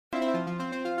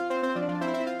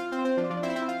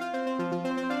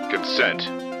consent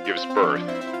gives birth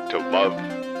to love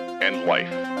and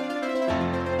life.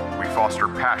 We foster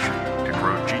passion to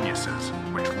grow geniuses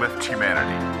which lift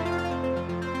humanity.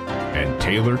 And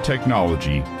tailor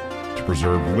technology to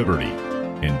preserve liberty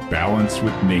in balance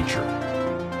with nature.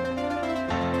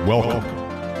 Welcome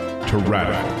to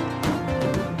Radical.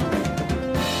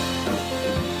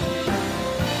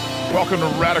 Welcome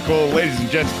to Radical, ladies and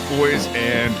gents, boys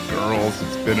and girls.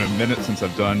 It's been a minute since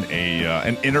I've done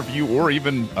an interview or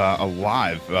even a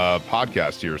live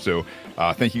podcast here. So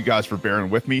thank you guys for bearing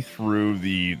with me through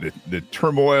the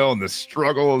turmoil and the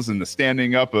struggles and the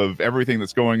standing up of everything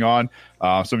that's going on.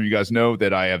 Some of you guys know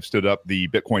that I have stood up the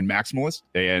Bitcoin Maximalist,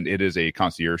 and it is a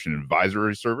concierge and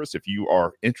advisory service. If you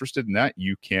are interested in that,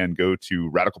 you can go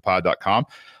to radicalpod.com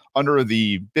under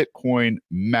the Bitcoin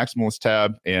Maximalist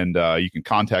tab, and you can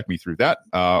contact me through that,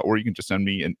 or you can just send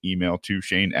me an email to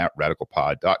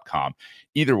shane@radicalpod.com.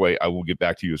 Either way, I will get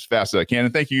back to you as fast as I can.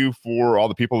 And thank you for all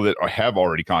the people that have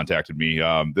already contacted me.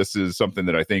 This is something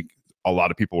that I think a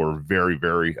lot of people are very,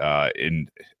 very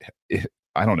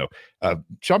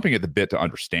jumping at the bit to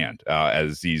understand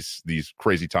as these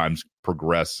crazy times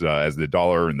progress, as the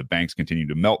dollar and the banks continue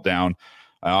to melt down.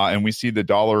 And we see the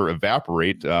dollar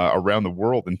evaporate around the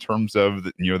world in terms of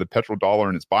the petrodollar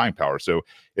and its buying power. So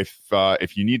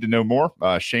if you need to know more,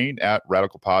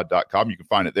 Shane@radicalpod.com, you can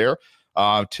find it there.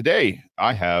 Today,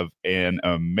 I have an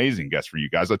amazing guest for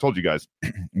you guys. I told you guys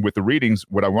with the readings,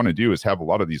 what I want to do is have a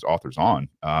lot of these authors on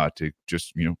to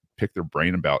just pick their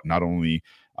brain about not only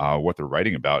what they're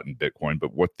writing about in Bitcoin,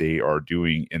 but what they are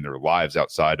doing in their lives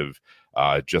outside of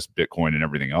just Bitcoin and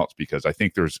everything else, because I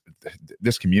think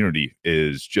this community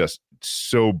is just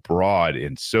so broad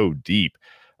and so deep,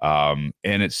 and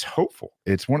it's hopeful.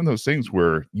 It's one of those things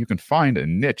where you can find a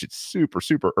niche. It's super,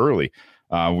 super early.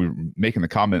 We were making the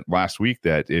comment last week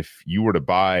that if you were to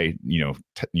buy,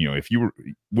 if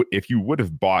you would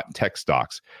have bought tech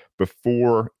stocks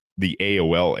before the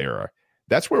AOL era,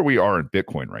 that's where we are in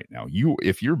Bitcoin right now.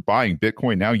 If you're buying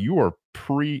Bitcoin now, you are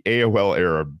pre-AOL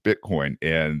era Bitcoin.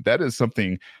 And that is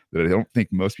something that I don't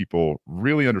think most people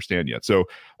really understand yet. So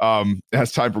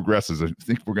as time progresses, I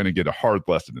think we're going to get a hard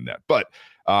lesson in that. But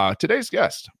today's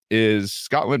guest is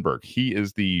Scott Lindberg. He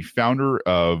is the founder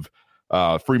of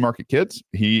Free Market Kids.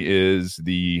 He is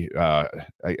I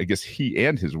guess he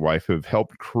and his wife have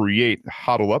helped create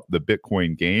Hodl Up, the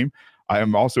Bitcoin game. I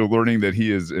am also learning that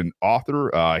he is an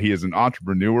author. He is an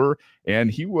entrepreneur, and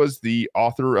he was the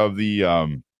author of the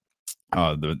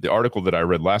article that I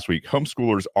read last week.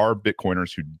 Homeschoolers are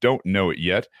Bitcoiners who don't know it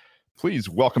yet. Please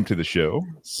welcome to the show,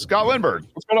 Scott Lindberg.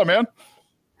 What's going on, man?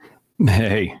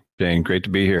 Hey, Shane. Great to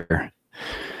be here.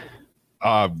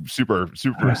 Super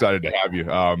excited to have you.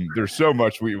 There's so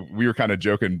much. We were kind of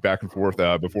joking back and forth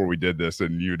before we did this,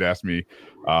 and you'd asked me,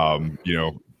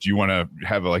 do you want to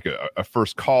have a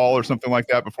first call or something like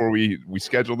that before we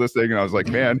schedule this thing? And I was like,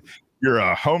 man, you're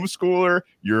a homeschooler,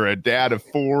 you're a dad of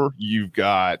 4, you've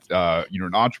got, you're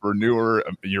an entrepreneur,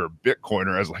 you're a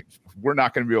Bitcoiner. I was like, we're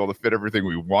not going to be able to fit everything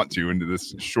we want to into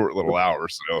this short little hour.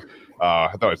 So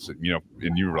I thought it's, and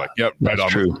you were like, yep, right on.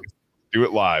 True. Do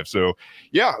it live. So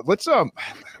yeah, let's get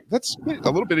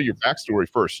a little bit of your backstory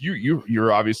first.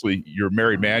 You're obviously, you're a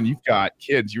married man. You've got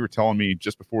kids. You were telling me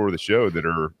just before the show that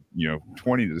are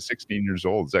 20 to 16 years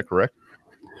old. Is that correct?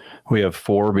 We have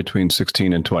 4 between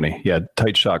 16 and 20. Yeah,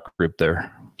 tight shot group there.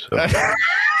 So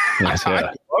yes,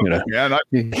 yeah, man,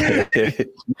 you did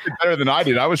better than I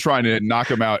did. I was trying to knock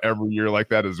them out every year like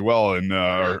that as well. And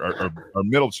our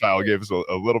middle child gave us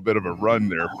a little bit of a run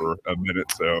there for a minute.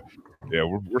 So yeah,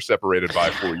 we're separated by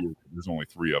 4 years. There's only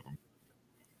 3 of them.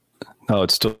 Oh,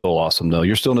 it's still awesome though.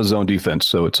 You're still in a zone defense,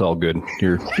 so it's all good.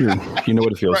 You know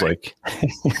what it feels like. I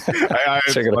used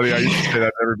to say that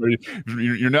to everybody.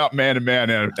 You're not man to man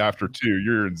after 2.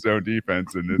 You're in zone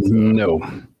defense, and it's no.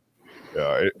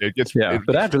 Yeah, it gets. Yeah,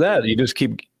 but after that, you just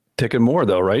keep ticking more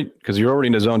though, right? Because you're already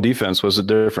in a zone defense. What's the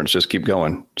difference? Just keep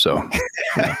going. So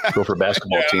go for a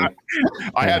basketball team.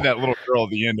 I had that little girl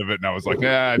at the end of it, and I was like,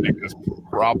 I think that's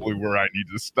probably where I need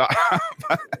to stop.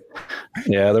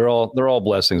 Yeah, they're all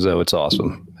blessings though. It's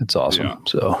awesome. It's awesome. Yeah.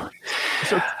 So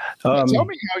tell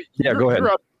me how. Go ahead. You're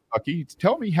out of Kentucky.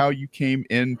 Tell me how you came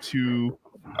into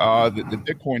the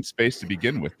Bitcoin space to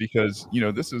begin with, because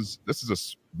this is a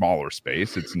smaller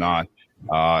space. It's not.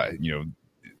 I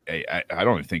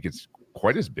don't even think it's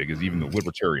quite as big as even the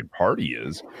Libertarian Party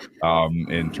is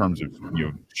in terms of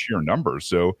sheer numbers.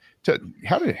 So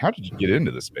how did you get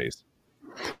into this space?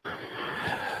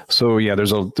 So yeah,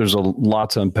 there's a lot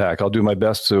to unpack. I'll do my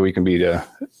best so I can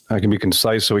be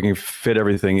concise so we can fit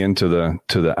everything into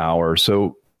the hour.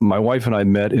 So my wife and I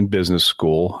met in business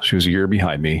school. She was a year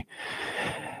behind me,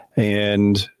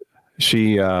 and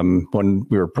she, when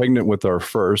we were pregnant with our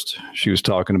first, she was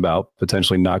talking about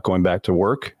potentially not going back to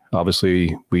work.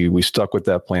 Obviously, we stuck with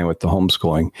that plan with the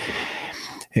homeschooling.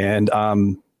 And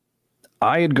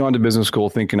I had gone to business school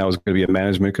thinking I was going to be a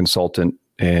management consultant,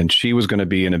 and she was going to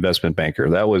be an investment banker.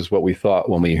 That was what we thought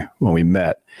when we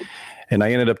met. And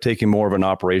I ended up taking more of an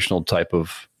operational type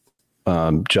of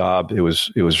job. It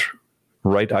was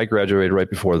right. I graduated right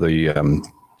before the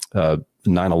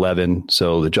 9/11.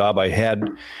 So the job I had,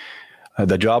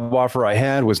 the job offer I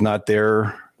had was not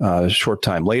there a short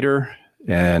time later.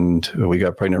 And we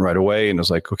got pregnant right away. And I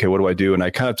was like, okay, what do I do? And I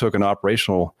kind of took an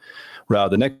operational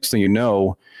route. The next thing you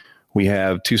know, we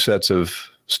have 2 sets of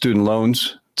student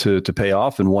loans to pay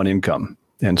off and 1 income.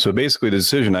 And so basically the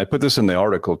decision, I put this in the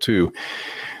article too.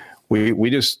 We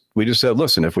just said,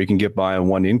 listen, if we can get by on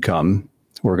 1 income,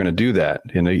 we're going to do that.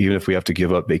 And even if we have to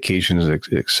give up vacations,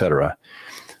 et cetera.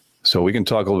 So we can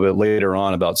talk a little bit later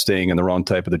on about staying in the wrong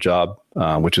type of the job,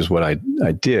 which is what I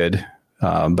did.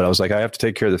 But I was like, I have to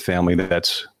take care of the family.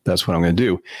 That's what I'm going to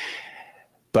do.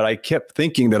 But I kept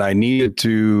thinking that I needed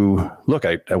to look,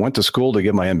 I went to school to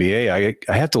get my MBA.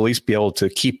 I had to at least be able to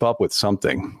keep up with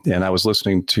something. And I was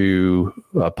listening to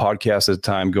a podcast at the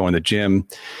time, going to the gym.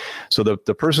 So the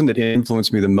person that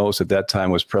influenced me the most at that time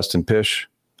was Preston Pish.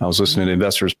 I was listening to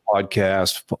Investors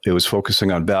Podcast. It was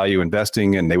focusing on value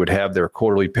investing, and they would have their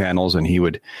quarterly panels. And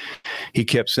he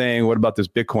kept saying, what about this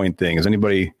Bitcoin thing? Is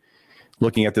anybody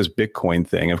looking at this Bitcoin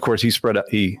thing? Of course,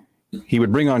 he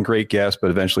would bring on great guests, but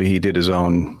eventually he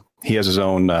has his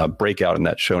own breakout in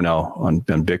that show now on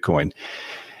Bitcoin.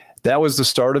 That was the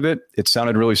start of it. It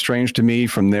sounded really strange to me.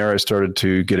 From there, I started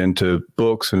to get into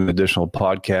books and additional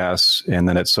podcasts. And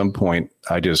then at some point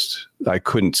I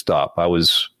couldn't stop. I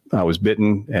was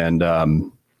bitten, and I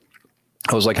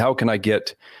was like, how can I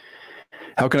get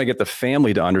the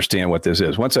family to understand what this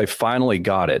is? Once I finally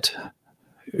got it,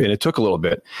 and it took a little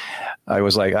bit, I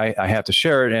was like, I have to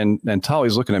share it. And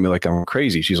Tali's looking at me like I'm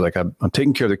crazy. She's like, I'm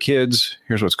taking care of the kids.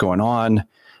 Here's what's going on.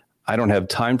 I don't have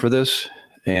time for this.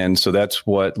 And so that's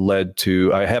what led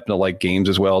to, I happen to like games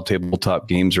as well. Tabletop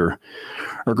games are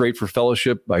great for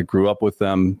fellowship. I grew up with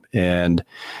them. And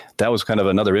that was kind of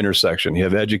another intersection. You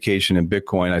have education and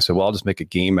Bitcoin. I said, well, I'll just make a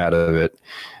game out of it.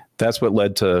 That's what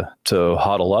led to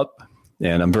Hodl Up.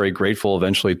 And I'm very grateful.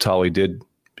 Eventually, Tali did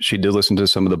listen to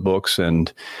some of the books,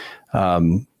 and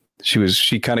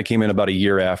she kind of came in about a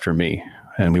year after me,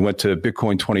 and we went to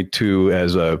Bitcoin 22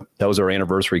 that was our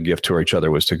anniversary gift to each other,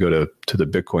 was to go to the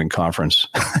Bitcoin conference.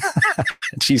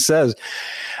 And she says,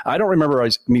 I don't remember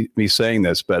me saying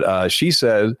this, but she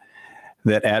said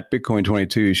that at Bitcoin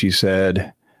 22, she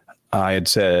said, I had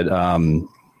said, I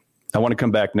want to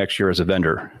come back next year as a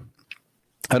vendor.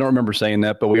 I don't remember saying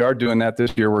that, but we are doing that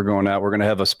this year. We're going out. We're going to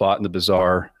have a spot in the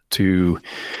bazaar to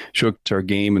show our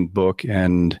game and book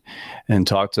and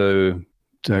talk to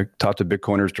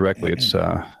Bitcoiners directly. It's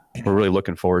we're really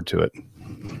looking forward to it.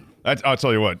 I'll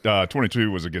tell you what,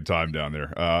 22 was a good time down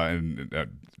there.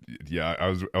 Yeah,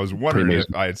 I was wondering if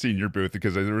I had seen your booth,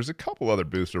 because there was a couple other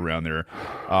booths around there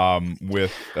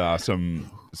with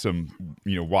some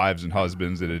wives and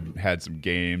husbands that had some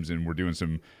games and were doing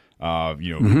some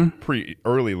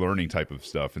early learning type of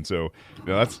stuff. And so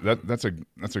that's a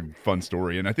fun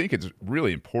story. And I think it's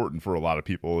really important for a lot of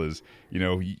people is,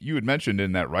 you had mentioned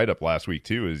in that write-up last week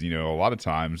too, is, a lot of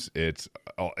times it's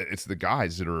the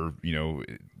guys that are,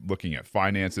 looking at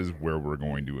finances, where we're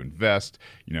going to invest,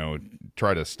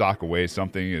 try to stock away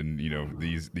something, and,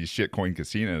 these shitcoin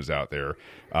casinos out there.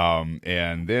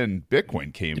 And then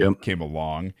Bitcoin came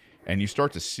along. And you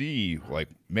start to see, like,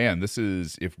 man, this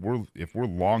is, if we're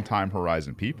long time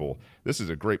horizon people, this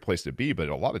is a great place to be. But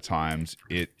a lot of times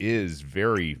it is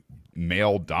very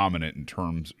male dominant in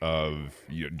terms of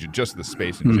just the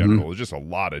space in general. There's just a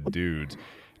lot of dudes,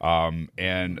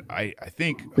 and I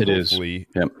think hopefully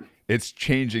it's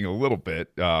changing a little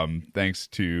bit, thanks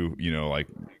to like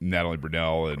Natalie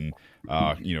Brunell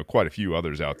and quite a few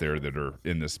others out there that are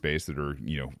in this space that are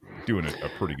doing a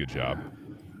pretty good job.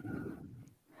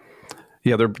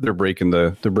 Yeah, they're breaking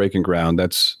ground.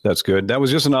 That's good. That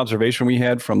was just an observation we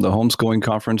had from the homeschooling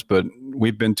conference, but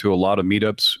we've been to a lot of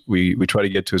meetups. We try to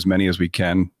get to as many as we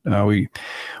can. My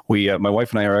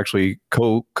wife and I are actually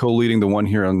co-leading the one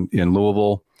here in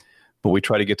Louisville, but we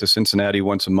try to get to Cincinnati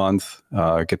once a month,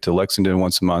 get to Lexington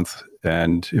once a month,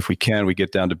 and if we can, we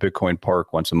get down to Bitcoin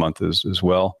Park once a month as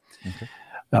well.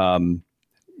 Okay.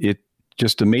 It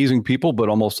just amazing people, but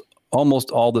almost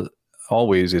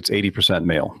always it's 80%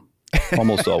 male.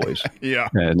 Almost always. Yeah.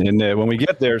 And when we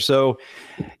get there, so,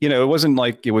 it wasn't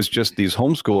like it was just these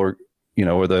homeschooler,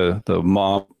 where the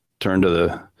mom turned to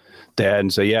the dad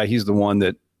and say, yeah, he's the one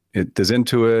that is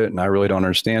into it, and I really don't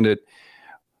understand it.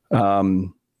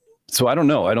 So I don't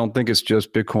know. I don't think it's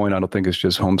just Bitcoin. I don't think it's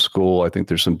just homeschool. I think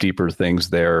there's some deeper things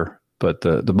there. But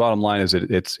the bottom line is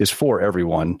it's for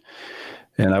everyone.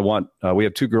 And I want we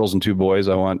have 2 girls and 2 boys.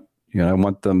 I want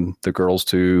the girls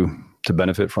to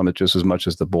benefit from it just as much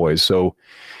as the boys. So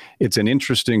it's an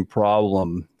interesting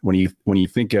problem when you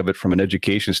think of it from an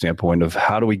education standpoint of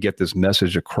how do we get this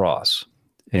message across.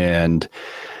 And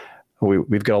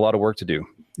we've got a lot of work to do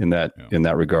in that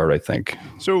regard, I think.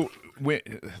 So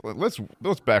let's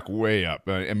back way up.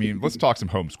 I mean, let's talk some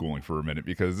homeschooling for a minute,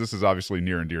 because this is obviously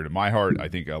near and dear to my heart. I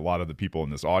think a lot of the people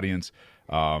in this audience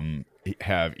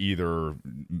have either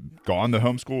gone the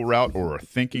homeschool route or are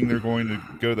thinking they're going to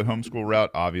go the homeschool route.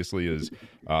 Obviously, as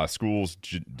schools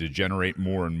degenerate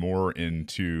more and more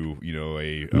into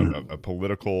a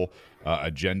political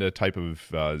agenda type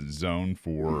of zone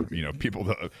for people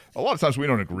that a lot of times we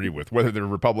don't agree with, whether they're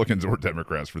Republicans or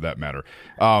Democrats for that matter.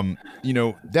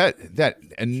 That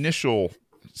initial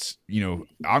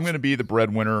I'm going to be the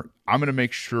breadwinner, I'm going to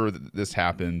make sure that this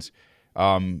happens.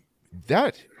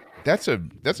 That's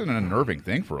an unnerving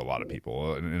thing for a lot of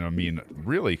people, and I mean,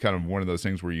 really, kind of one of those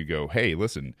things where you go, "Hey,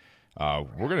 listen,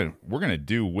 we're gonna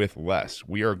do with less.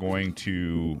 We're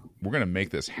gonna make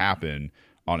this happen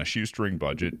on a shoestring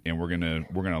budget, and we're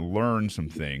gonna learn some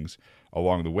things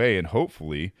along the way, and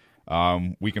hopefully,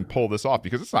 we can pull this off,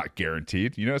 because it's not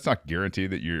guaranteed. It's not guaranteed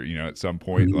that you're at some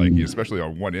point, like especially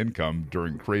on one income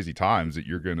during crazy times, that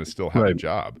you're gonna still have a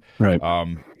job. Right.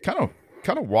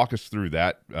 Kind of walk us through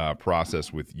that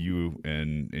process with you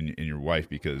and your wife,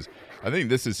 because I think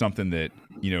this is something that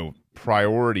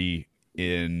priority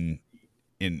in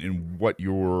what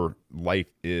your life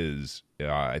is.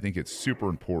 I think it's super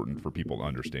important for people to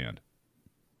understand.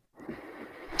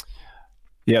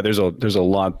 Yeah, there's a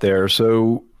lot there.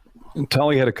 So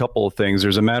Tali had a couple of things.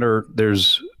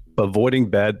 There's avoiding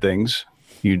bad things.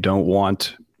 You don't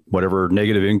want whatever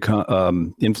negative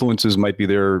income influences might be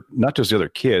there, not just the other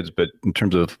kids, but in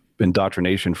terms of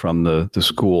indoctrination from the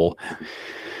school.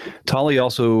 Tali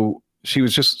also, she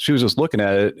was just looking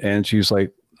at it, and she was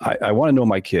like, I want to know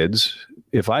my kids.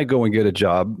 If I go and get a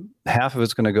job, half of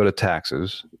it's going to go to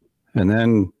taxes, and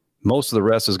then most of the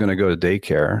rest is going to go to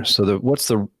daycare. So what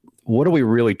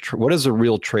is the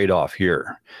real trade-off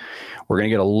here? We're going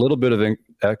to get a little bit of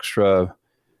extra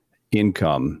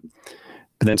income,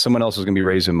 and then someone else is going to be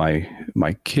raising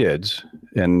my kids.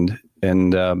 And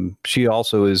she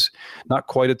also is not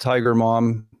quite a tiger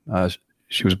mom.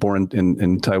 She was born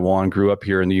in Taiwan, grew up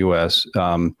here in the U.S.,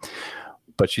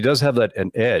 but she does have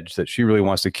an edge that she really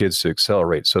wants the kids to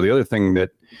accelerate. So the other thing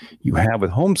that you have with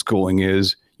homeschooling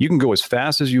is you can go as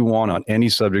fast as you want on any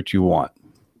subject you want.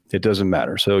 It doesn't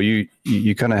matter. So you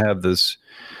kind of have this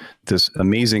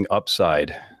amazing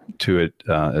upside to it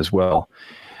as well.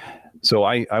 So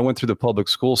I went through the public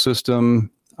school system.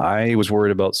 I was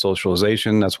worried about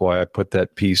socialization. That's why I put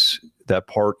that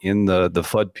part in the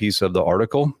FUD piece of the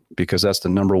article, because that's the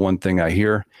number one thing I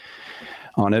hear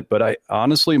on it. But I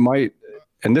honestly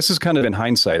and this is kind of in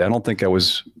hindsight, I don't think I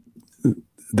was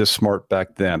this smart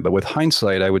back then, but with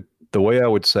hindsight, the way I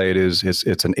would say it is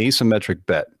it's an asymmetric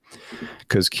bet,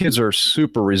 because kids are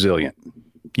super resilient.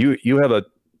 You have a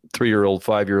 3-year-old,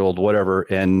 5-year-old, whatever,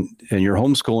 and your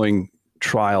homeschooling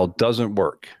trial doesn't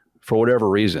work for whatever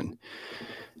reason,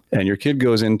 and your kid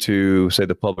goes into, say,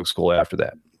 the public school after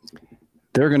that,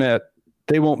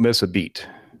 they won't miss a beat.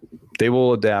 They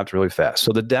will adapt really fast.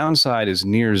 So the downside is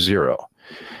near zero.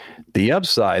 The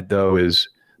upside, though, is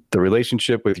the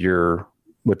relationship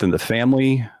within the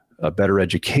family, a better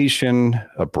education,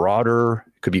 a broader,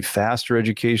 could be faster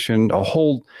education, a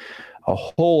whole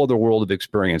other world of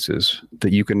experiences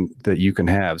that you can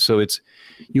have. So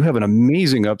you have an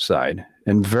amazing upside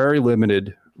and very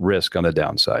limited risk on the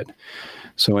downside.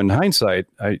 So in hindsight,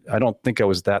 I don't think I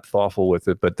was that thoughtful with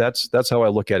it, but that's how I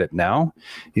look at it now.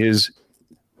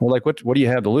 Well, like what do you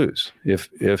have to lose?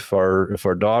 If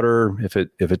our daughter, if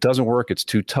it doesn't work, it's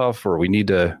too tough, or we need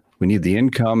the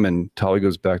income, and Tali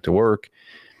goes back to work,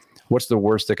 what's the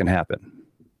worst that can happen?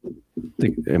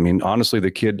 I mean, honestly,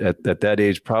 the kid at that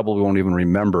age probably won't even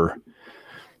remember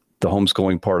the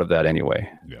homeschooling part of that anyway.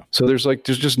 Yeah. So there's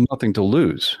just nothing to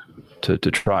lose to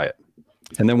try it.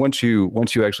 And then once you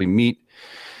actually meet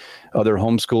other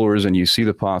homeschoolers and you see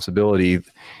the possibility,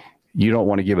 you don't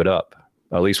want to give it up.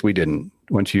 At least we didn't.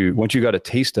 Once you got a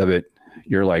taste of it,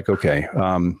 you're like, okay.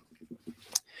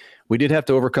 We did have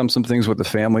to overcome some things with the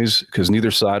families, because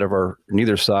neither side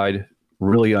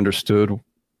really understood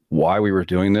why we were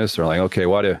doing this. They're like, okay,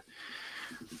 why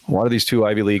do these 2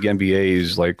 Ivy League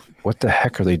MBAs, like, what the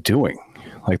heck are they doing?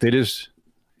 Like, they just,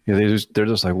 You know, they're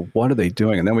just like, what are they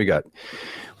doing? And then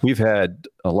we've had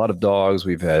a lot of dogs,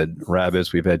 we've had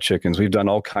rabbits, we've had chickens, we've done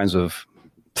all kinds of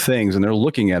things, and they're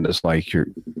looking at us like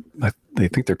they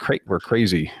think we're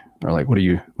crazy. They're like, what are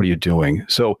you doing?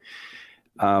 So,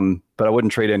 but I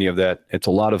wouldn't trade any of that. It's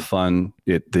a lot of fun.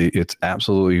 It's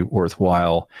absolutely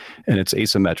worthwhile, and it's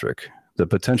asymmetric. The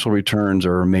potential returns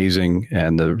are amazing,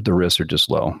 and the risks are just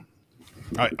low.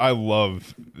 I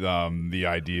love the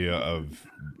idea of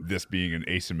this being an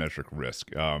asymmetric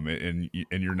risk, and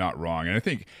you're not wrong. And I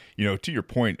think, you know, to your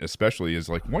point, especially is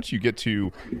like once you get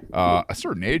to a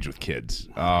certain age with kids,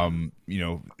 you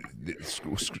know,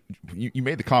 you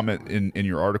made the comment in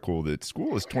your article that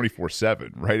school is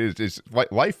 24/7, right? It's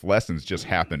like life lessons just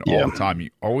happen all the time. You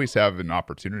always have an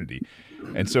opportunity.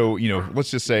 And so, you know,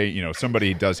 let's just say, you know,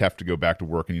 somebody does have to go back to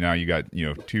work, and now you got, you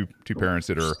know, two parents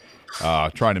that are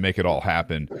trying to make it all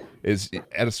happen. Is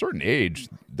at a certain age,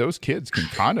 those kids can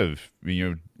kind of, you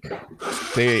know,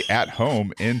 stay at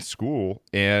home in school,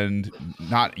 and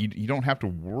not you don't have to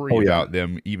worry about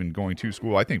them even going to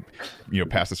school. I think, you know,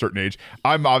 past a certain age,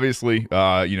 I'm obviously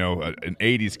you know, an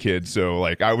 80s kid, so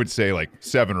like I would say like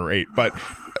 7 or 8, but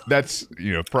that's,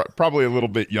 you know, probably a little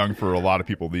bit young for a lot of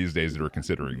people these days that are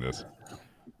considering this.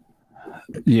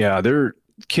 Yeah, they're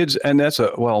kids, and that's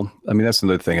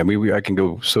another thing. I mean, I can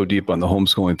go so deep on the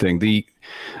homeschooling thing.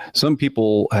 Some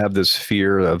people have this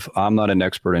fear of, I'm not an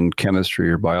expert in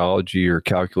chemistry or biology or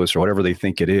calculus or whatever they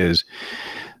think it is.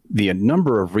 The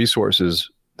number of resources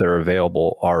that are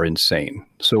available are insane.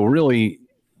 So really,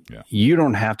 you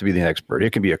don't have to be the expert.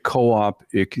 It can be a co-op.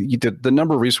 The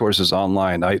number of resources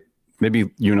online. Maybe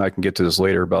you and I can get to this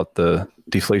later about the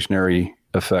deflationary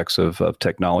effects of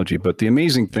technology, but the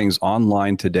amazing things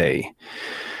online today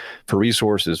for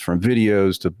resources, from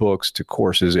videos to books to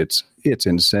courses, it's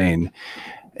insane.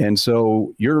 And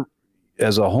so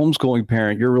as a homeschooling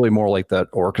parent, you're really more like that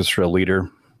orchestra leader,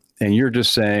 and you're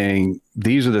just saying,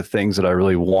 these are the things that I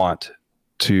really want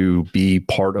to be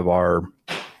part of our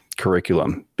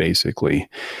curriculum, basically.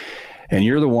 And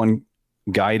you're the one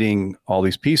guiding all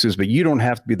these pieces, but you don't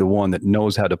have to be the one that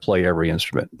knows how to play every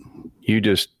instrument. You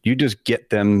just get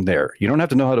them there. You don't have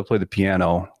to know how to play the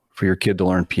piano for your kid to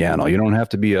learn piano. You don't have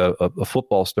to be a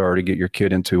football star to get your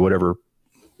kid into whatever,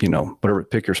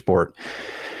 pick your sport.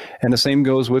 And the same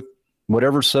goes with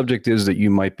whatever subject is that you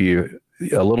might be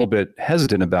a little bit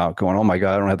hesitant about, going, oh my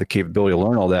God, I don't have the capability to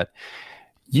learn all that.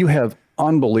 You have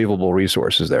unbelievable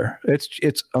resources there.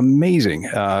 It's amazing.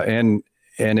 And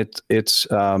it's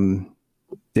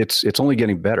only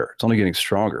getting better. It's only getting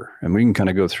stronger, and we can kind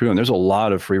of go through. And there's a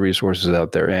lot of free resources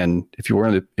out there. And if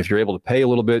you're able to pay a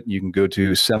little bit, you can go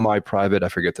to semi-private. I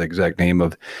forget the exact name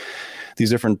of these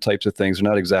different types of things. They're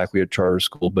not exactly a charter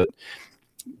school, but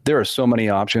there are so many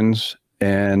options,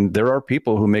 and there are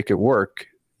people who make it work.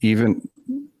 Even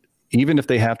if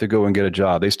they have to go and get a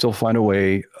job, they still find a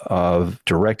way of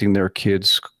directing their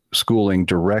kids' schooling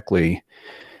directly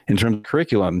in terms of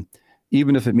curriculum,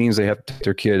 even if it means they have to take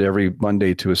their kid every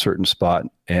Monday to a certain spot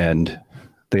and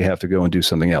they have to go and do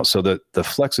something else. So the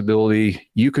flexibility,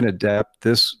 you can adapt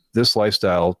this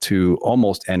lifestyle to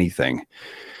almost anything.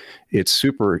 It's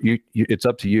super, it's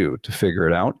up to you to figure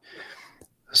it out.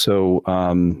 So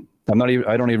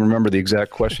I don't even remember the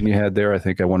exact question you had there. I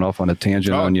think I went off on a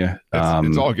tangent on you.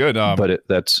 It's all good. But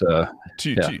that's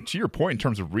to your point in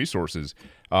terms of resources.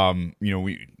 One of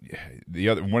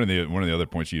the other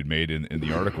points you had made in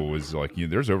the article was like,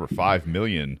 there's over 5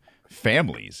 million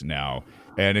families now,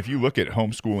 and if you look at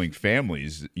homeschooling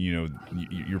families, you're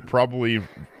probably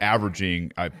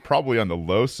averaging probably on the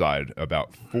low side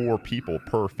about 4 people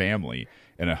per family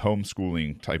in a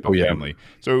homeschooling type of family.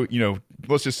 So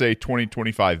let's just say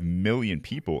 25 million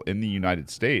people in the United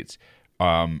States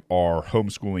are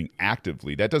homeschooling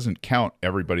actively. That doesn't count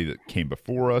everybody that came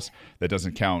before us. That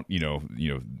doesn't count,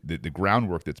 the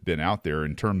groundwork that's been out there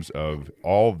in terms of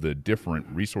all the different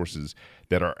resources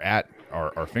that are at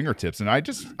our fingertips. And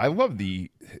I love the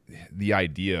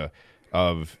idea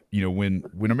of,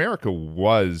 when America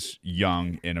was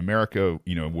young and America,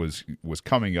 was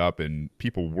coming up and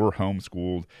people were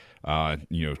homeschooled,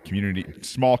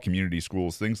 small community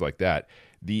schools, things like that.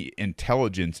 The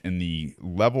intelligence and the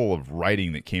level of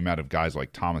writing that came out of guys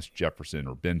like Thomas Jefferson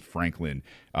or Ben Franklin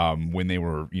when they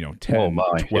were 10,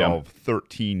 12,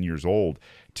 13 years old,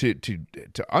 to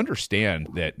understand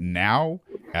that now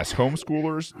as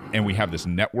homeschoolers, and we have this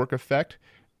network effect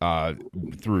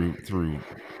through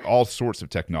all sorts of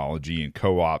technology and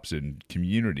co-ops and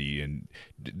community, and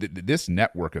this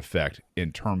network effect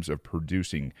in terms of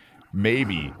producing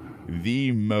maybe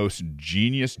the most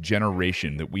genius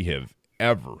generation that we have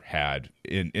ever had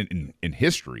in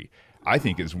history, I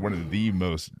think is one of the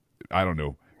most,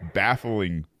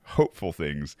 baffling, hopeful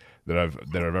things that I've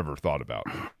ever thought about.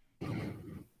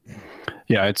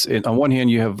 Yeah, on one hand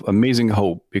you have amazing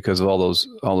hope because of all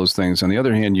those things. On the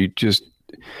other hand, you just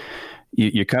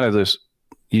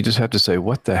have to say,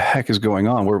 what the heck is going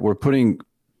on? We're putting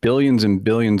billions and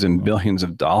billions and billions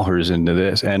of dollars into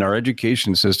this, and our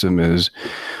education system is.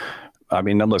 I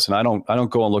mean, now listen, I don't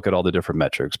go and look at all the different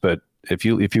metrics, but if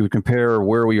you compare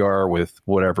where we are with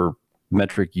whatever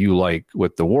metric you like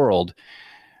with the world,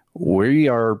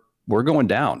 we're going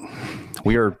down.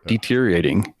 We are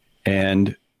deteriorating,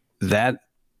 and that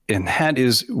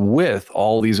is with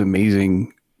all these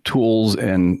amazing tools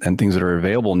and things that are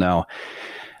available now.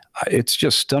 It's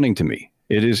just stunning to me.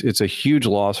 It's a huge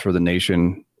loss for the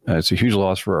nation. It's a huge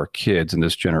loss for our kids in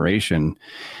this generation.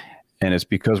 And it's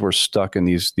because we're stuck in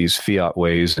these fiat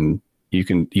ways, and you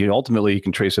can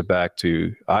trace it back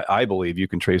to, I believe you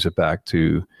can trace it back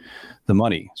to the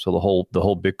money. So the whole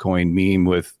Bitcoin meme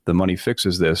with the money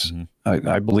fixes this. Mm-hmm.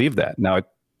 I believe that. Now,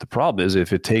 the problem is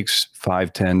if it takes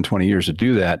 5, 10, 20 years to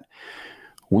do that,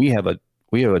 we have a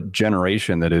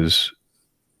generation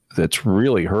that's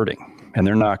really hurting, and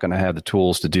they're not going to have the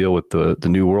tools to deal with the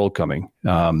new world coming.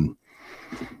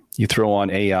 You throw on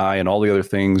AI and all the other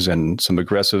things and some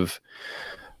aggressive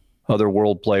other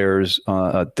world players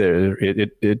those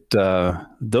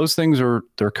things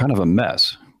they're kind of a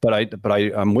mess. But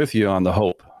I'm with you on the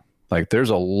hope. Like, there's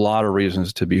a lot of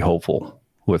reasons to be hopeful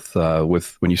with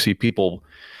when you see people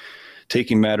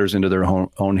taking matters into their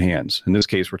own hands. In this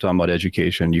case, we're talking about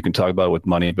education. You can talk about it with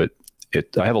money, but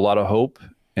I have a lot of hope,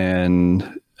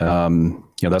 and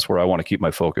that's where I want to keep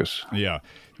my focus. Yeah.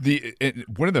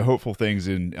 One of the hopeful things,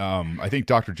 and I think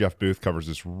Dr. Jeff Booth covers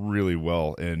this really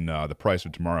well in The Price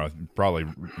of Tomorrow. Probably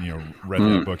read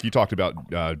that book. You talked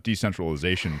about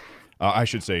decentralization. I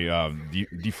should say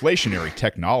deflationary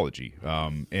technology.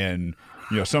 And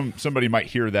somebody might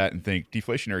hear that and think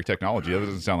deflationary technology. That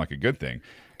doesn't sound like a good thing.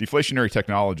 Deflationary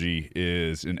technology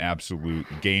is an absolute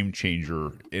game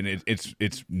changer, and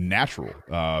it's natural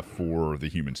for the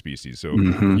human species. So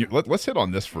let's hit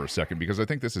on this for a second, because I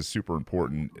think this is super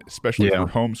important, especially for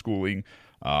homeschooling,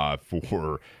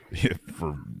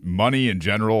 for money in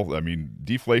general. I mean,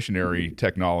 deflationary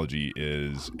technology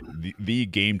is the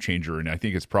game changer, and I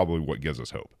think it's probably what gives us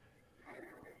hope.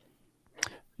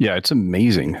 Yeah, it's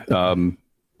amazing.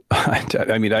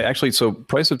 So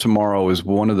Price of Tomorrow is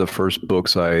one of the first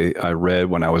books I read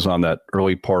when I was on that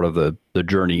early part of the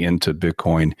journey into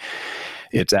Bitcoin.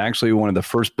 It's actually one of the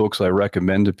first books I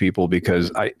recommend to people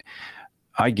because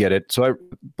I get it. So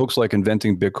books like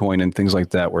Inventing Bitcoin and things like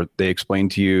that, where they explain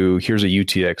to you, here's a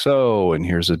UTXO and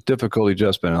here's a difficulty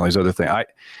adjustment and all these other things.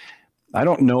 I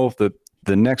don't know if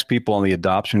the next people on the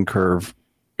adoption curve,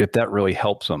 if that really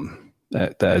helps them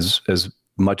as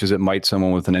much as it might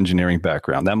someone with an engineering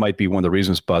background. That might be one of the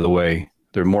reasons, by the way,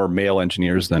 there are more male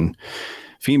engineers than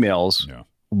females,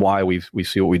 why we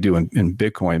see what we do in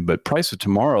Bitcoin. But Price of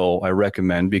Tomorrow, I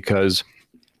recommend, because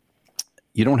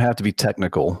you don't have to be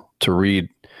technical to read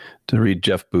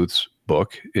Jeff Booth's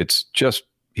book. It's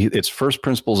first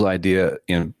principles idea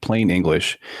in plain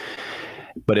English,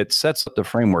 but it sets up the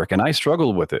framework. And I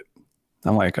struggled with it.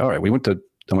 I'm like, all right,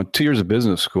 I went 2 years of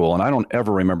business school, and I don't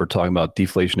ever remember talking about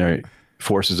deflationary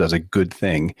forces as a good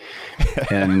thing.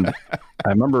 And I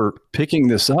remember picking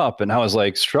this up, and I was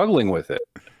like struggling with it.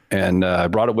 And I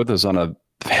brought it with us on a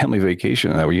family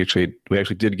vacation. We actually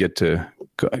did get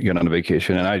on a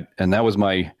vacation, and that was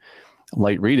my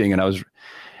light reading.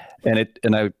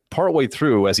 And I partway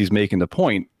through, as he's making the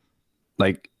point,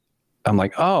 I'm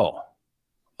like, oh,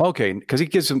 okay, because he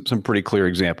gives some pretty clear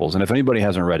examples. And if anybody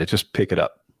hasn't read it, just pick it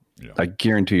up. Yeah. I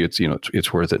guarantee you,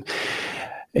 it's worth it.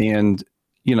 And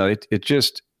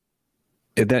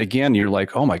then again, you're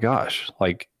like, oh my gosh,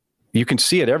 like you can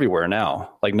see it everywhere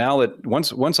now. Like now that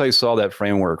once I saw that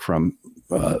framework from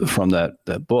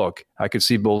that book, I could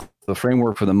see both the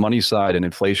framework for the money side and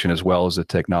inflation as well as the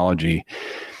technology.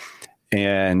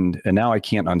 And now I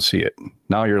can't unsee it.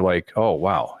 Now you're like, oh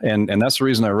wow. And that's the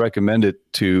reason I recommend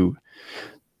it to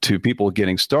people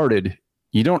getting started.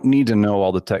 You don't need to know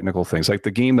all the technical things. Like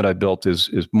the game that I built is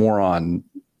more on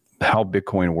how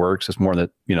Bitcoin works. It's more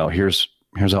that, here's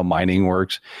how mining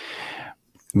works.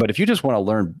 But if you just want to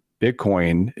learn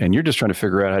Bitcoin and you're just trying to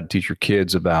figure out how to teach your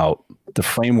kids about the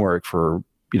framework for,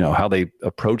 how they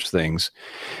approach things,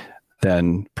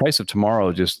 then Price of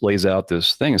Tomorrow just lays out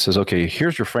this thing and says, okay,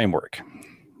 here's your framework.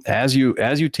 As you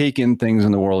take in things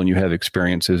in the world and you have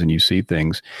experiences and you see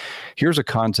things, here's a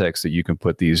context that you can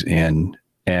put these in,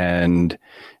 and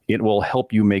it will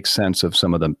help you make sense of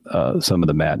some of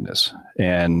the madness.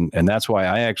 And that's why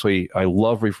I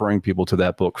love referring people to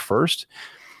that book first,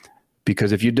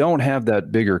 Because if you don't have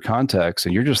that bigger context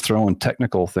and you're just throwing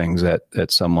technical things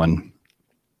at someone,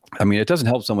 I mean, it doesn't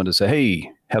help someone to say,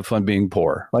 hey, have fun being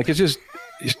poor. Like, it's just,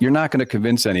 you're not going to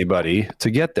convince anybody to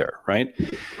get there, right?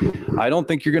 I don't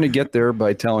think you're going to get there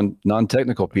by telling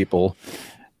non-technical people,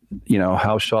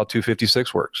 how SHA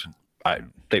 256 works.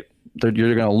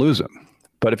 You're going to lose them.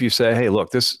 But if you say, hey,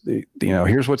 look, this,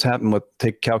 here's what's happened with,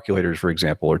 take calculators, for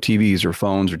example, or TVs or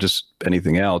phones or just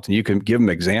anything else, and you can give them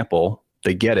an example,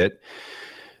 they get it.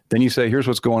 Then you say, here's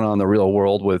what's going on in the real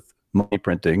world with money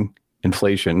printing,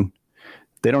 inflation.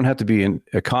 They don't have to be an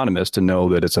economist to know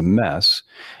that it's a mess.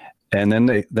 And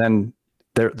then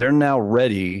they're now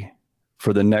ready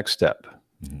for the next step,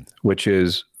 which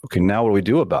is, okay, now what do we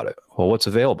do about it? Well, what's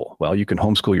available? Well, you can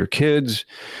homeschool your kids.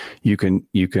 You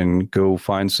can go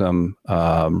find some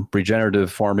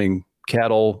regenerative farming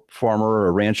cattle farmer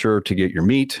or rancher to get your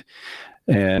meat.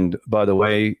 And by the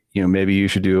way, maybe you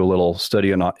should do a little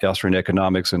study on Austrian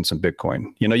economics and some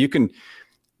Bitcoin.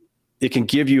 It can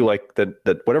give you like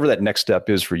that whatever that next step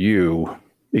is for you,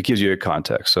 it gives you a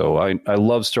context. So I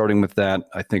love starting with that.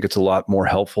 I think it's a lot more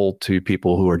helpful to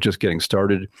people who are just getting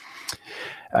started.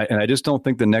 And I just don't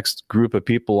think the next group of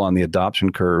people on the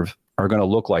adoption curve are going to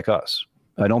look like us.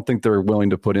 I don't think they're willing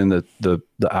to put in the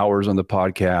hours on the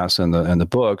podcasts and the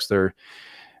books.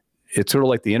 It's sort of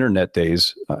like the internet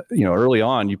days. Early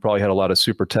on, you probably had a lot of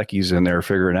super techies in there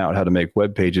figuring out how to make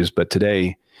web pages. But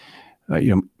today,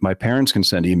 my parents can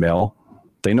send email.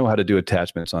 They know how to do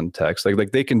attachments on text.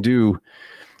 Like they can do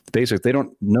basic. They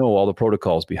don't know all the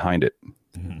protocols behind it.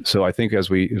 Mm-hmm. So I think as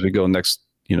we go next,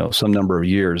 some number of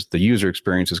years, the user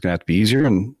experience is going to have to be easier,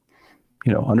 and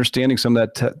understanding some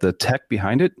of that the tech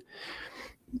behind it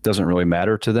doesn't really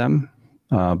matter to them,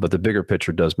 but the bigger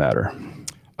picture does matter.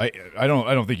 I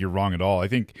don't think you're wrong at all. I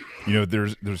think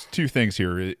there's two things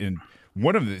here, and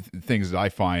one of the things that I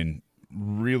find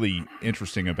really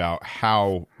interesting about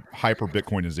how hyper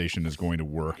Bitcoinization is going to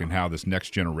work and how this next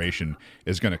generation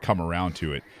is going to come around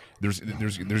to it. There's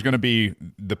going to be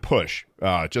the push,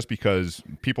 just because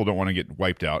people don't want to get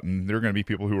wiped out, and there are going to be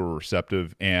people who are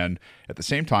receptive, and at the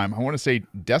same time, I want to say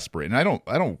desperate. And I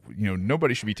don't,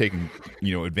 nobody should be taking,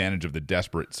 advantage of the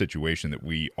desperate situation that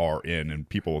we are in, and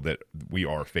people that we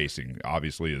are facing.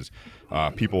 Obviously, as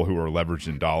people who are leveraged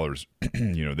in dollars,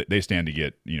 they stand to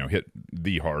get, hit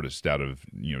the hardest out of,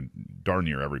 darn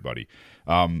near everybody.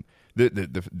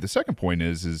 The second point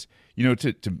is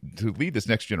to lead this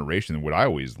next generation. What I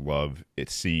always love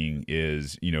seeing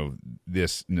is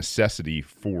this necessity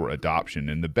for adoption,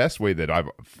 and the best way that I've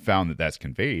found that that's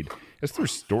conveyed is through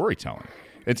storytelling.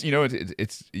 It's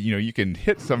you can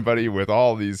hit somebody with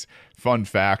all these fun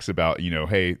facts about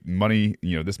hey, money,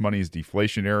 this money is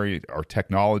deflationary, our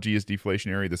technology is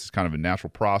deflationary, this is kind of a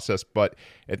natural process. But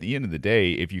at the end of the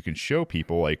day, if you can show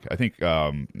people, like I think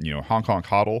Hong Kong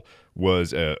HODL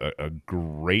was a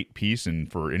great piece,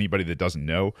 and for anybody that doesn't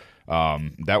know,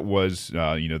 that was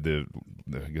I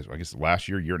guess last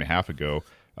year and a half ago,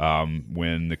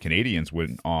 when the Canadians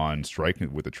went on strike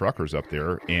with the truckers up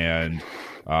there, and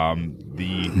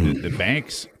the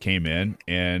banks came in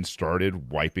and started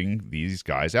wiping these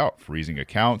guys out, freezing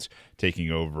accounts,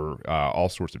 taking over all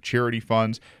sorts of charity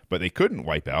funds, but they couldn't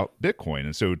wipe out Bitcoin.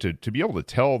 And so to be able to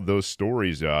tell those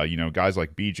stories, guys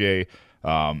like BJ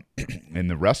and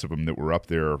the rest of them that were up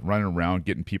there running around,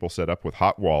 getting people set up with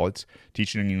hot wallets,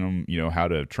 teaching them, how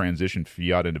to transition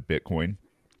fiat into Bitcoin.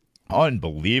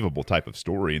 Unbelievable type of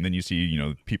story. And then you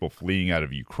see, people fleeing out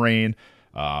of Ukraine,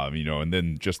 and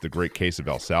then just the great case of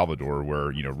El Salvador,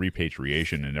 where,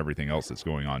 repatriation and everything else that's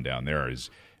going on down there is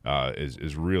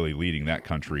really leading that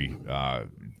country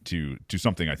to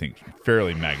something I think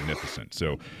fairly magnificent.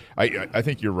 So I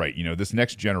think you're right. This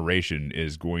next generation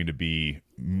is going to be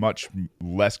much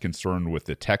less concerned with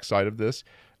the tech side of this,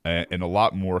 and a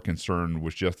lot more concerned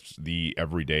with just the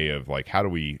everyday of like, how do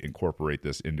we incorporate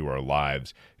this into our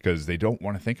lives? Because they don't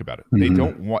want to think about it. Mm-hmm. They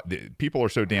don't want. People are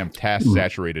so damn task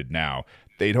saturated now.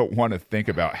 They don't want to think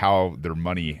about how their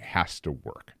money has to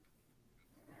work.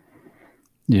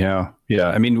 Yeah.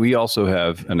 I mean, we also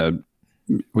happen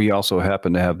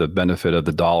to have the benefit of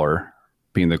the dollar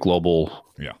being the global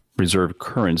reserve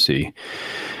currency.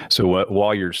 So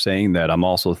while you're saying that, I'm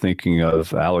also thinking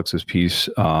of Alex's piece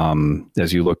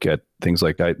as you look at things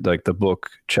like the book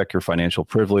Check Your Financial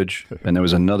Privilege, and there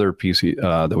was another piece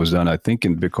that was done, I think,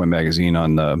 in Bitcoin Magazine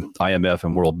on the IMF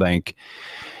and World Bank,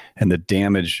 and the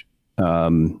damage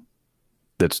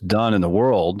that's done in the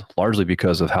world, largely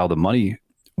because of how the money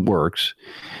works.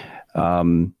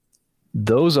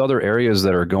 Those other areas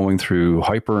that are going through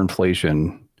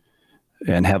hyperinflation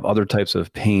and have other types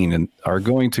of pain and are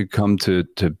going to come to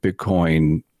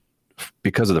Bitcoin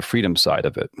because of the freedom side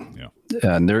of it. Yeah.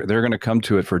 And they're going to come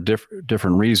to it for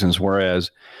different reasons.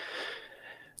 Whereas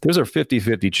there's a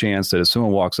 50-50 chance that if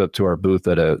someone walks up to our booth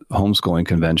at a homeschooling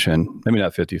convention, maybe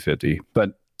not 50-50,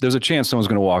 but there's a chance someone's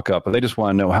going to walk up and they just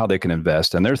want to know how they can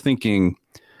invest. And they're thinking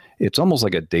it's almost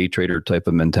like a day trader type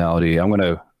of mentality. I want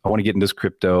to get in this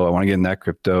crypto. I want to get in that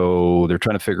crypto. They're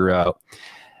trying to figure out.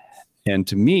 And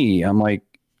to me, I'm like,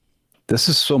 this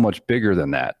is so much bigger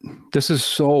than that. This is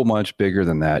so much bigger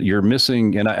than that. You're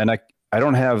missing, and I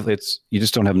don't have, you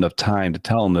just don't have enough time to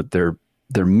tell them that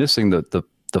they're missing the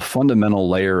fundamental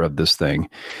layer of this thing.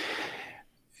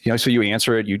 So you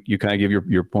answer it, you kind of give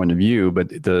your point of view, but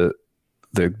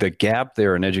the gap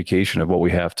there in education of what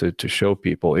we have to show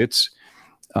people, it's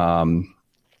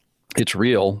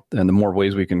real, and the more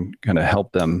ways we can kind of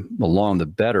help them along, the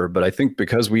better. But I think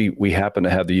because we happen to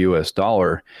have the U.S.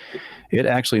 dollar, it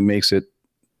actually makes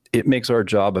our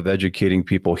job of educating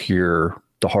people here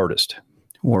the hardest.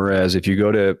 Whereas if you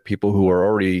go to people who are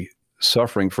already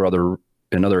suffering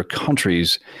in other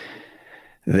countries,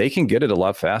 they can get it a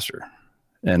lot faster,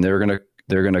 and they're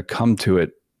gonna come to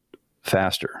it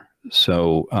faster.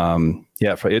 So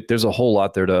there's a whole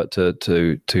lot there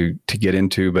to get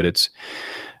into, but it's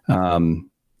and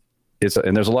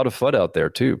there's a lot of FUD out there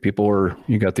too.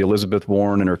 You got the Elizabeth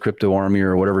Warren and her crypto army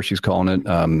or whatever she's calling it.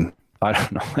 I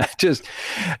don't know.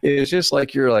 It's just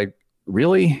like, you're like,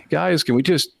 really, guys, can we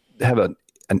just have an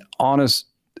honest,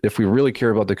 if we really care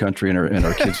about the country and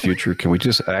our kids' future, can we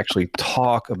just actually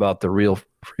talk about the real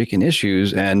freaking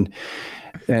issues? And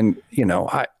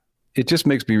it just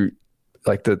makes me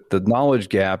like the knowledge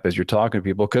gap as you're talking to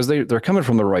people, because they're coming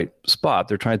from the right spot.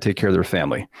 They're trying to take care of their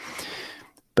family.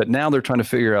 But now they're trying to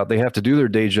figure out, they have to do their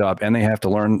day job and they have to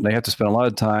learn, they have to spend a lot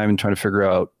of time trying to figure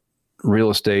out real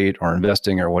estate or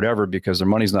investing or whatever, because their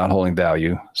money's not holding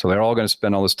value. So they're all going to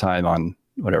spend all this time on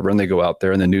whatever. And they go out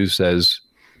there and the news says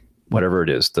whatever it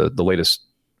is, the latest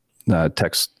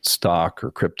tech stock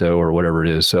or crypto or whatever it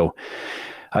is. So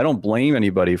I don't blame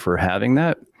anybody for having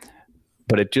that,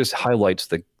 but it just highlights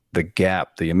the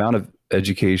gap, the amount of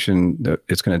education that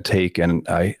it's going to take. And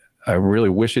I really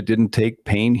wish it didn't take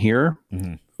pain here,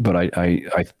 but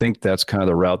I think that's kind of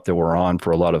the route that we're on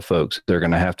for a lot of folks. They're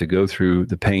going to have to go through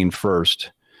the pain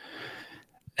first,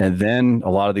 and then a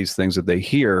lot of these things that they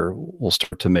hear will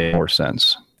start to make more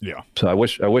sense. Yeah. So I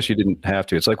wish you didn't have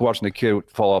to. It's like watching a kid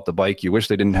fall off the bike. You wish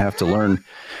they didn't have to learn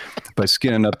by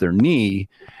skinning up their knee,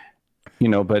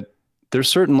 but there's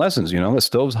certain lessons, the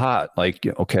stove's hot. Like,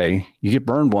 okay, you get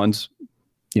burned once,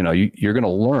 you're going to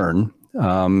learn.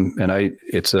 And I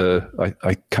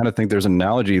kind of think there's an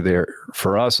analogy there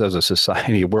for us as a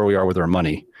society where we are with our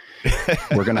money.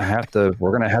 We're going to have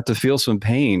to feel some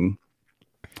pain.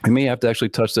 We may have to actually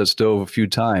touch that stove a few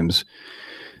times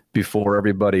before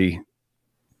everybody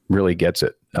really gets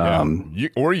it.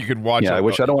 Or you could watch. Yeah,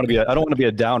 I don't want to be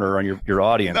a downer on your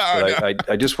audience. No.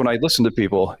 I just, when I listen to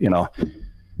people,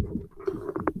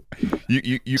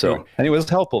 anyway, let's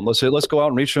help them. Let's go out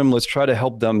and reach them. Let's try to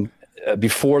help them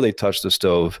before they touch the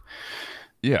stove.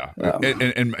 Yeah.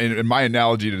 And my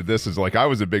analogy to this is like, I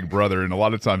was a big brother, and a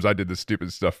lot of times I did the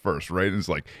stupid stuff first, right? And it's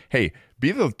like, hey,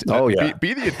 be the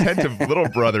attentive little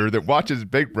brother that watches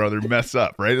big brother mess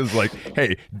up, right? It's like,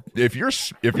 hey, if you're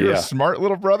a smart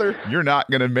little brother, you're not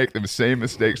going to make the same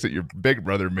mistakes that your big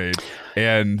brother made.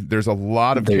 And there's a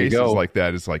lot of cases like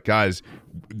that. It's like, guys,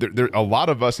 there a lot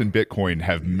of us in Bitcoin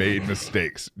have made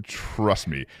mistakes. Trust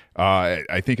me.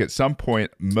 I think at some point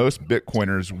most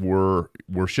Bitcoiners were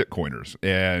shitcoiners,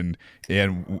 and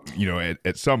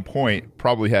at some point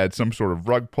probably had some sort of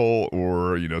rug pull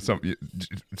or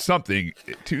something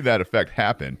to that effect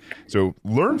happen. So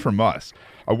learn from us.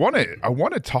 I want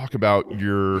to talk about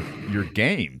your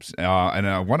games, and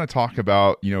I want to talk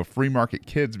about free market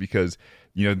kids, because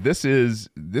this is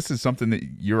something that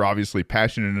you're obviously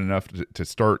passionate enough to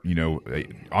start, be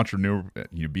an entrepreneur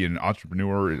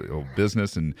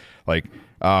business, and like,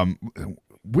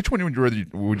 which one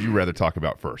would you rather talk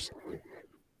about first?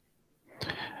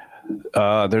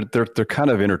 They're kind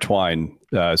of intertwined.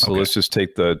 So okay. Let's just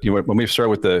take when we start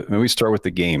with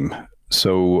the game.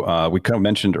 So we kind of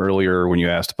mentioned earlier when you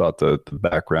asked about the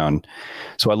background.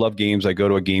 So I love games. I go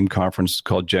to a game conference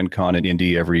called Gen Con in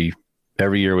Indy every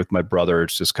year with my brother.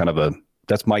 It's just kind of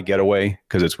that's my getaway,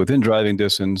 because it's within driving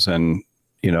distance, and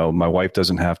my wife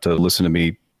doesn't have to listen to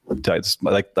me.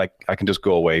 Like I can just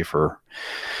go away for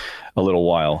a little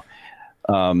while.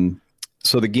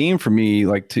 So the game for me,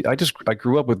 I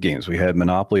grew up with games. We had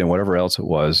Monopoly and whatever else it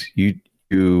was. We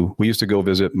used to go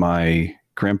visit my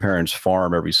grandparents'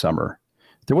 farm every summer.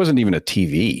 There wasn't even a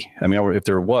TV. I mean, if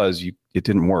there was, it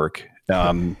didn't work.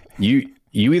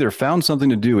 you either found something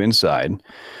to do inside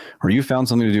or you found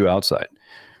something to do outside.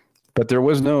 But there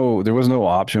was no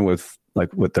option with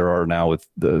like what there are now with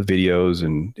the videos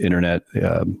and internet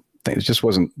things. It just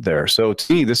wasn't there. So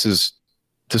to me, this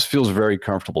feels very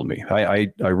comfortable to me. I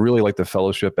really like the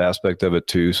fellowship aspect of it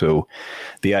too. So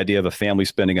the idea of a family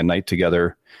spending a night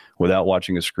together without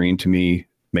watching a screen to me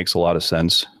makes a lot of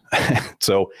sense.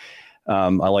 So I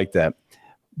like that.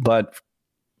 But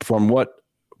from what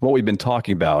we've been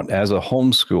talking about as a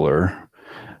homeschooler,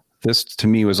 this to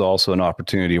me was also an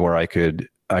opportunity where I could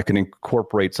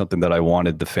incorporate something that I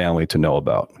wanted the family to know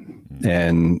about,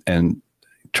 and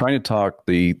trying to talk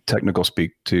the technical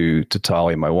speak to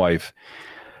Tali, my wife.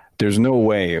 There's no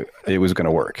way it was going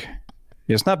to work.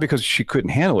 It's not because she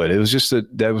couldn't handle it. It was just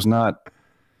that was not.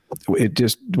 It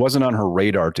just wasn't on her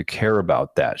radar to care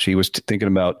about that. She was thinking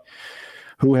about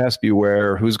who has to be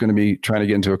where, who's going to be trying to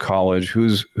get into a college, who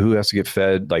has to get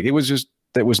fed. Like it was just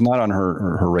that was not on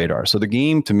her radar. So the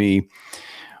game to me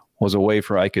was a way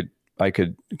for I could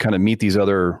kind of meet these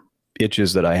other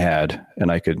itches that I had,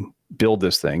 and I could build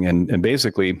this thing. And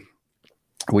basically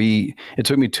it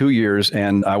took me 2 years,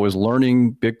 and I was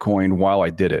learning Bitcoin while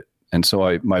I did it. And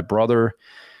so my brother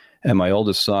and my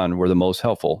oldest son were the most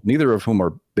helpful, neither of whom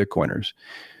are Bitcoiners,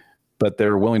 but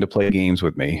they're willing to play games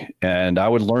with me. And I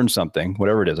would learn something,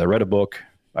 whatever it is. I read a book,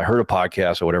 I heard a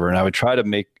podcast or whatever, and I would try to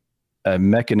make a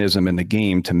mechanism in the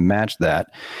game to match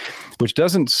that, which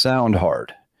doesn't sound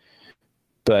hard.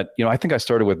 But, I think I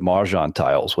started with Mahjong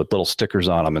tiles with little stickers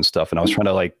on them and stuff. And I was trying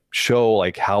to like show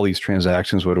like how these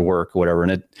transactions would work or whatever.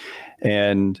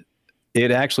 And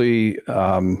it actually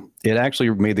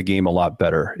made the game a lot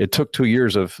better. It took 2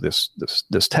 years of this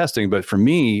testing, but for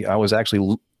me, I was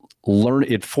actually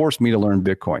it forced me to learn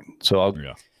Bitcoin. So I'll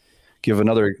give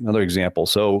another example.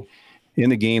 So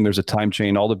in the game, there's a time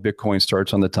chain. All the Bitcoin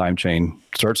starts on the time chain,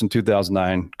 starts in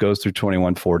 2009, goes through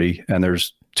 2140, and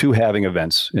there's 2 halving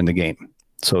events in the game.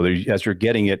 So as you're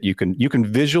getting it, you can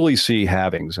visually see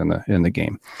halvings in the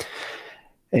game.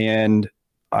 And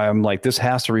I'm like, this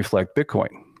has to reflect Bitcoin,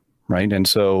 right? And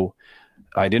so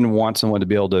I didn't want someone to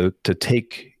be able to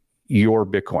take your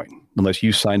Bitcoin unless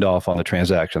you signed off on the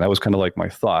transaction. That was kind of like my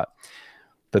thought.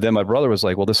 But then my brother was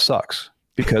like, well, this sucks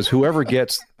because whoever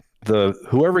gets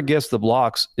the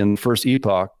blocks in the first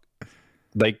epoch,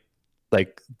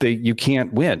 you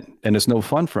can't win, and it's no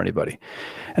fun for anybody.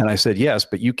 And I said, yes,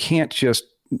 but you can't just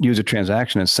use a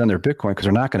transaction and send their Bitcoin because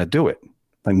they're not going to do it.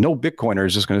 Like no Bitcoiner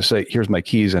is just going to say, here's my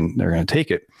keys, and they're going to take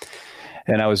it.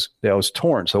 And I was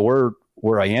torn. So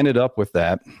where I ended up with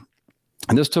that,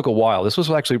 and this took a while. This was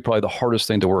actually probably the hardest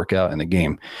thing to work out in the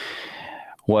game.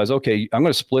 Was okay. I'm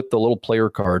going to split the little player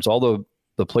cards. All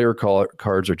the player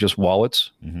cards are just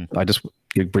wallets. Mm-hmm. I just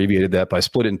abbreviated that, but I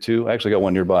split it in 2. I actually got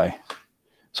one nearby.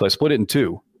 So I split it in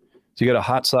 2. So you got a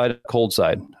hot side, a cold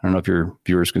side. I don't know if your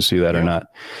viewers can see that or not.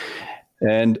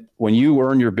 And when you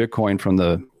earn your Bitcoin from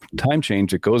the time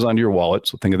change, it goes onto your wallet.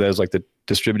 So think of that as like the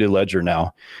distributed ledger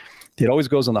now. It always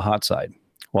goes on the hot side.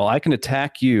 Well, I can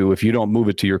attack you if you don't move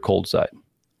it to your cold side.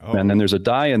 Oh. And then there's a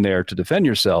die in there to defend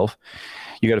yourself.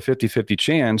 You got a 50-50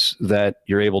 chance that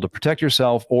you're able to protect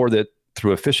yourself, or that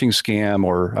through a phishing scam,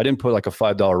 or I didn't put like a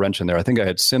 $5 wrench in there. I think I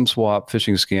had SIM swap,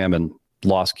 phishing scam, and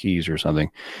lost keys or something.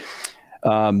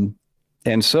 And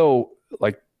so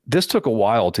like this took a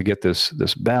while to get this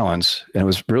balance, and it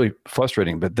was really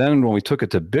frustrating. But then when we took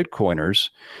it to Bitcoiners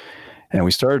and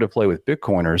we started to play with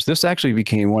Bitcoiners, this actually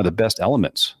became one of the best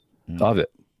elements of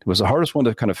it. It was the hardest one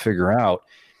to kind of figure out.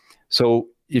 So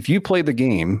if you play the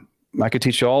game, I could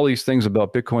teach you all these things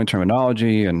about Bitcoin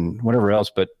terminology and whatever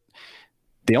else, but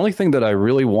the only thing that I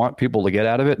really want people to get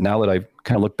out of it, now that I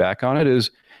kind of look back on it,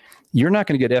 is you're not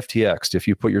going to get FTX'd if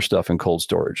you put your stuff in cold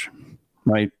storage,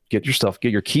 right? Get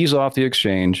your keys off the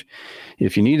exchange.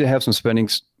 If you need to have some spending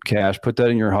cash, put that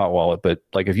in your hot wallet. But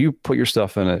like if you put your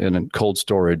stuff in a cold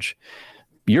storage,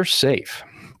 you're safe.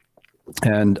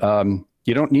 And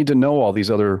you don't need to know all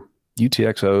these other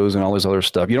UTXOs and all this other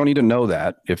stuff. You don't need to know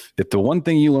that. If the one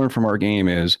thing you learn from our game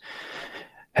is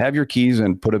have your keys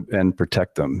and put it and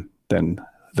protect them, then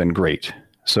great.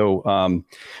 So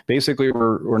basically,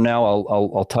 we're now.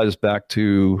 I'll tie this back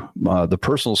to the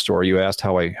personal story. You asked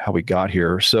how we got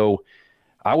here. So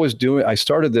I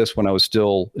started this when I was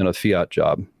still in a fiat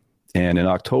job, and in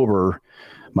October,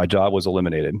 my job was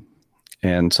eliminated.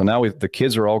 And so now the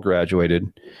kids are all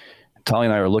graduated. Tali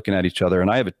and I are looking at each other, and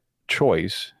I have a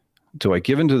choice. Do I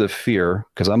give into the fear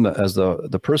because I'm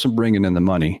the person bringing in the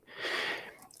money,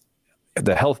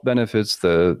 the health benefits,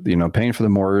 paying for the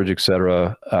mortgage, et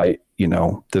cetera,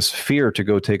 this fear to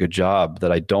go take a job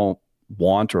that I don't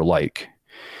want or like,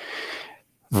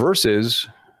 versus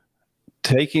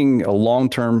taking a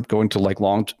long-term, going to like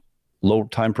low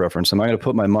time preference. Am I going to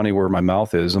put my money where my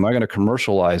mouth is? Am I going to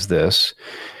commercialize this?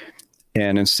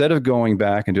 And instead of going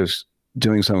back and just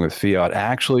doing something with fiat,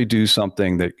 actually do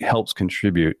something that helps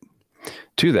contribute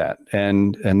to that.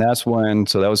 And that's when,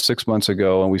 so that was 6 months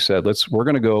ago. And we said, we're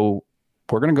going to go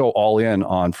all in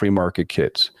on free market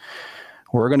kids.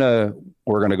 We're going to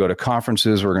go to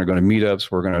conferences. We're going to go to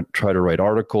meetups. We're going to try to write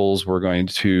articles. We are going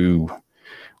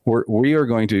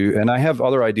to, and I have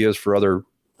other ideas for other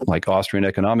like Austrian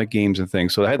economic games and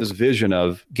things. So I had this vision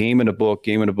of game in a book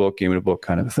kind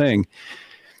of a thing.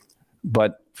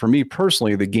 But for me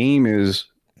personally, the game is,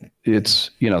 this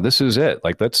is it.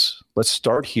 Like, let's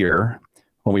start here.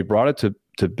 When we brought it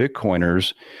to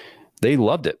Bitcoiners, they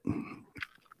loved it.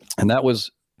 And that was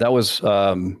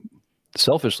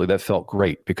selfishly, that felt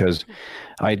great because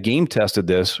I had game tested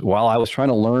this while I was trying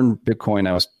to learn Bitcoin.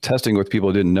 I was testing with people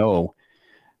who didn't know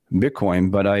Bitcoin,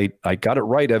 but I got it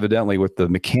right evidently with the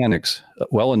mechanics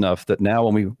well enough that now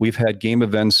when we've had game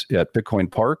events at Bitcoin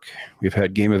Park, we've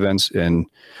had game events in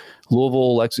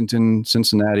Louisville, Lexington,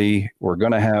 Cincinnati. We're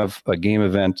going to have a game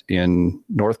event in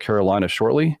North Carolina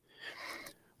shortly.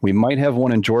 We might have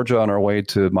one in Georgia on our way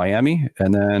to Miami,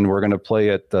 and then we're going to play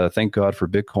at Thank God for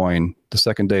Bitcoin, the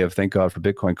second day of Thank God for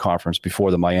Bitcoin conference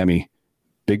before the Miami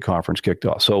big conference kicked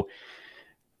off. So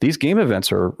these game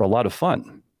events are a lot of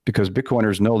fun because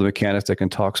Bitcoiners know the mechanics. They can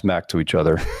talk smack to each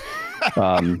other.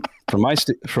 No,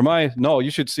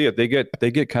 you should see it. They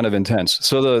get kind of intense.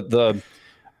 So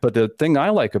but the thing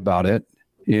I like about it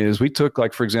is we took,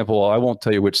 like, for example, I won't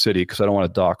tell you which city because I don't want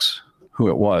to dox who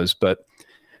it was, but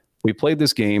we played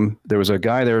this game. There was a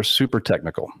guy there, super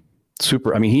technical,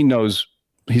 he knows,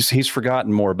 he's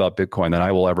forgotten more about Bitcoin than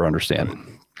I will ever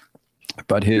understand.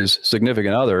 But his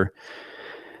significant other,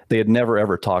 they had never,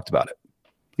 ever talked about it.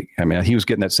 I mean, he was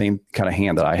getting that same kind of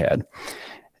hand that I had.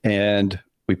 And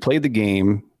we played the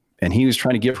game, and he was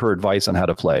trying to give her advice on how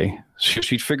to play.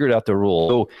 She figured out the rule.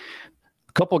 So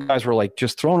a couple of guys were like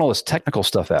just throwing all this technical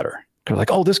stuff at her. They're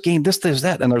like, oh, this game, this,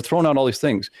 that. And they're throwing out all these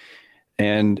things.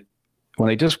 And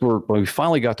when we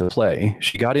finally got to play,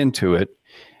 she got into it.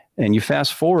 And you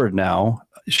fast forward now,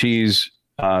 she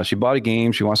bought a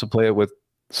game. She wants to play it with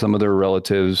some of their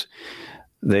relatives.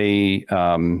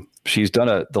 She's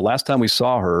done the last time we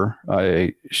saw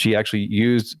her, she actually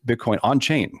used Bitcoin on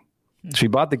chain. She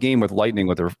bought the game with Lightning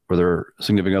with her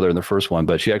significant other in the first one,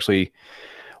 but she actually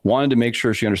wanted to make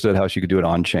sure she understood how she could do it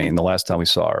on chain the last time we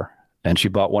saw her. And she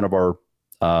bought one of our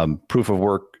proof of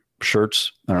work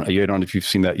shirts. I don't know if you've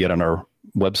seen that yet on our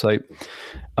website.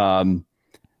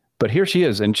 But here she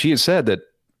is. And she had said that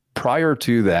prior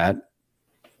to that,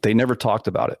 they never talked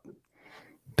about it.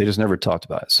 They just never talked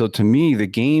about it. So to me, the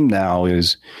game now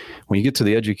is when you get to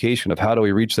the education of how do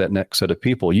we reach that next set of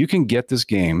people, you can get this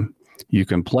game, you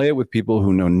can play it with people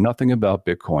who know nothing about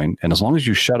Bitcoin. And as long as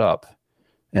you shut up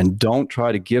and don't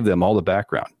try to give them all the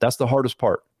background, that's the hardest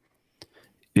part.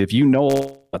 If you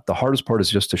know, the hardest part is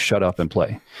just to shut up and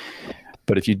play.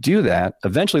 But if you do that,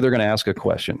 eventually they're going to ask a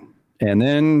question. And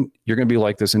then you're going to be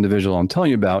like this individual I'm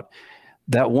telling you about.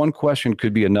 That one question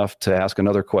could be enough to ask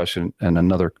another question and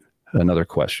another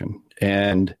question.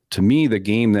 And to me, the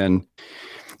game then,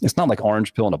 it's not like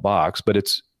orange pill in a box, but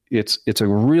it's a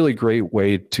really great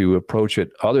way to approach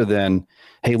it other than,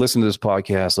 hey, listen to this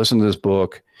podcast, listen to this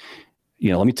book.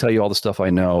 Let me tell you all the stuff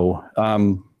I know.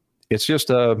 It's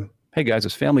just hey guys,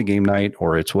 it's family game night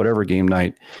or it's whatever game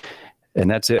night. And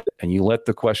that's it. And you let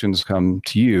the questions come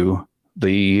to you.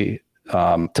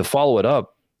 To follow it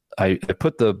up, I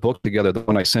put the book together, the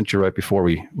one I sent you right before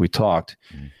we talked.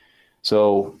 Mm-hmm.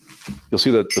 So you'll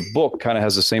see that the book kind of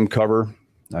has the same cover.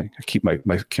 I keep my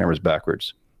cameras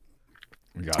backwards.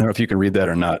 I don't know if you can read that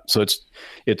or not. So it's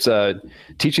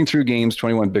Teaching Through Games,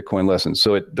 21 Bitcoin Lessons.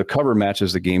 So the cover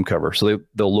matches the game cover. So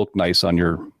they'll look nice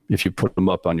if you put them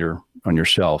up on your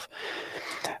shelf.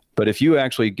 But if you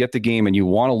actually get the game and you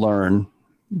want to learn,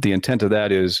 the intent of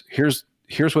that is here's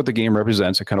what the game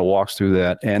represents. It kind of walks through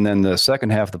that. And then the second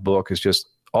half of the book is just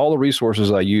all the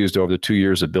resources I used over the 2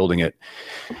 years of building it.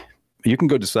 You can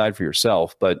go decide for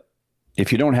yourself, but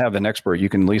if you don't have an expert, you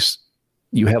can at least,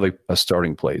 you have a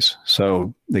starting place.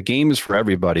 So the game is for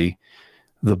everybody.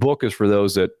 The book is for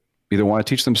those that either want to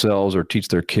teach themselves or teach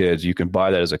their kids. You can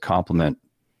buy that as a complement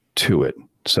to it.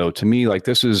 So to me, like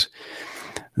this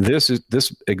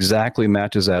exactly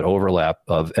matches that overlap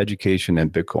of education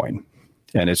and Bitcoin.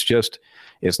 And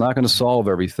it's not going to solve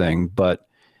everything, but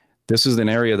this is an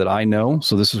area that I know.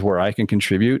 So this is where I can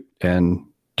contribute. And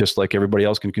just like everybody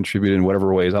else can contribute in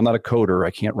whatever ways. I'm not a coder.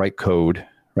 I can't write code,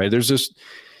 right?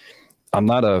 I'm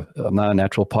not a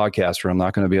natural podcaster. I'm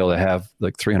not going to be able to have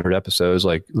like 300 episodes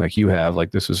like you have.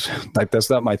 Like this is like, that's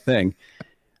not my thing.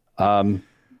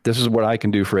 This is what I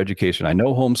can do for education. I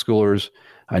know homeschoolers.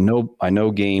 I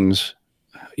know games.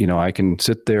 I can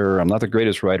sit there. I'm not the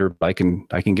greatest writer, but I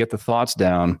can get the thoughts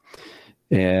down.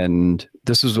 And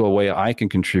this is a way I can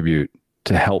contribute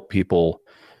to help people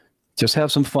just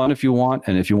have some fun if you want.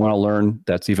 And if you want to learn,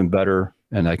 that's even better.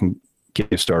 And I can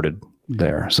get you started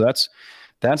there. So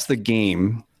that's the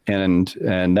game. And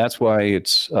that's why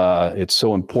it's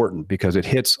so important, because it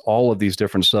hits all of these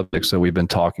different subjects that we've been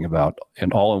talking about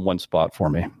and all in one spot for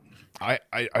me. I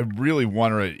really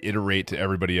want to iterate to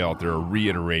everybody out there, or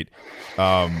reiterate,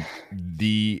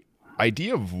 the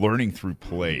idea of learning through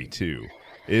play too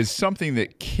is something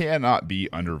that cannot be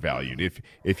undervalued.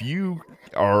 If you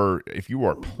are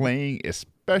playing,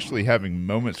 especially having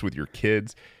moments with your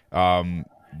kids,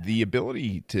 the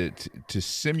ability to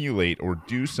simulate or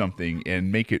do something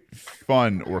and make it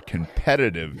fun or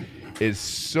competitive is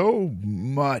so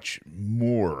much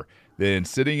more than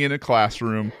sitting in a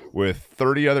classroom with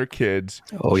 30 other kids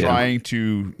trying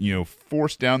to,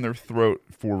 force down their throat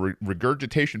for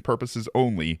regurgitation purposes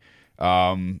only,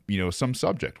 some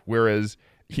subject. Whereas,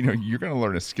 you're going to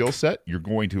learn a skill set, you're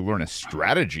going to learn a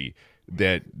strategy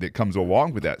that comes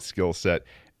along with that skill set.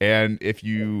 And if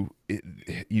the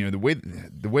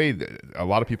way that a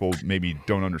lot of people maybe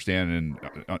don't understand, and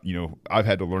I've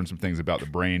had to learn some things about the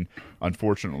brain,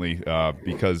 unfortunately,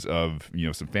 because of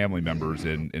some family members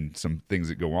and some things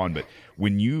that go on. But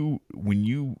when you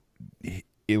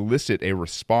elicit a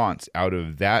response out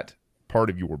of that part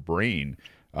of your brain,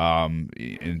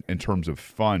 in terms of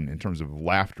fun, in terms of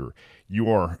laughter, you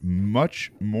are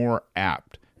much more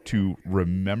apt to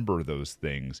remember those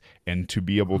things and to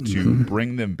be able to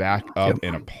bring them back up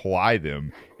and apply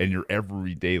them in your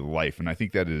everyday life. And I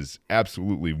think that is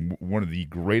absolutely one of the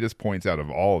greatest points out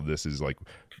of all of this, is like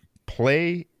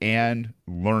play and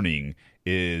learning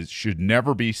should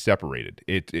never be separated.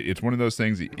 It's one of those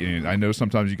things, and I know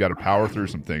sometimes you got to power through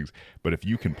some things, but if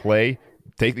you can play,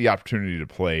 take the opportunity to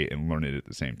play and learn it at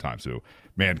the same time. So,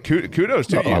 man, kudos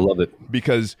to you. I love it,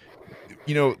 because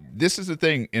this is the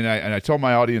thing, and I tell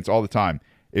my audience all the time,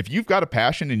 if you've got a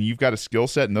passion and you've got a skill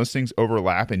set and those things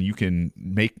overlap and you can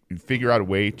figure out a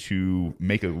way to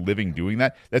make a living doing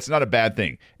that, that's not a bad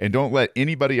thing. And don't let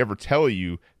anybody ever tell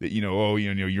you that,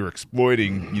 you're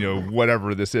exploiting,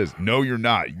 whatever this is. No, you're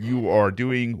not. You are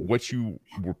doing what you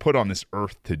were put on this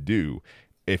earth to do.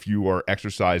 If you are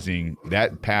exercising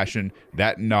that passion,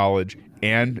 that knowledge,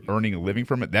 and earning a living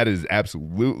from it, that is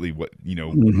absolutely what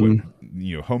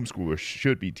homeschoolers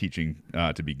should be teaching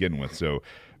to begin with. So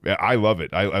I love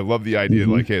it. I love the idea.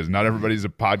 Like, hey, not everybody's a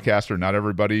podcaster. Not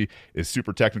everybody is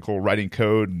super technical, writing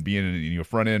code and being a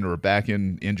front end or a back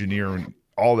end engineer and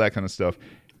all that kind of stuff.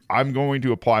 I'm going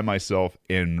to apply myself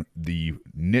in the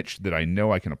niche that I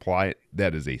know I can apply it.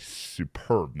 That is a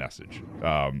superb message.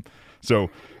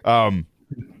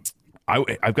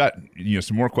 I've got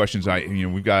some more questions.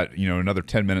 We've got another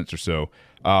 10 minutes or so.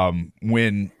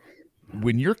 When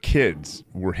your kids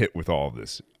were hit with all of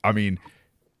this, I mean,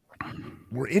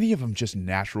 were any of them just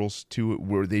naturals to it?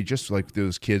 Were they just like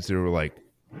those kids that were like,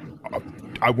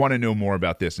 I want to know more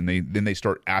about this, and then they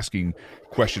start asking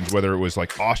questions, whether it was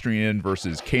like Austrian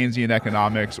versus Keynesian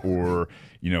economics, or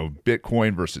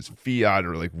Bitcoin versus fiat,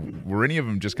 or like, were any of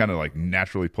them just kind of like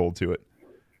naturally pulled to it?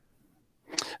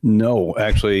 No,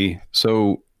 actually.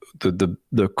 So the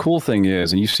cool thing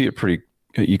is, and you see it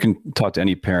you can talk to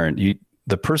any parent,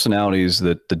 the personalities,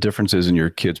 the differences in your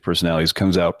kids' personalities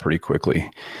comes out pretty quickly.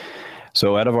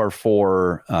 So out of our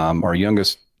four, our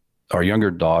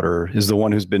younger daughter is the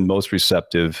one who's been most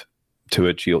receptive to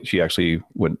it.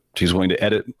 She's willing to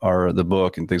edit the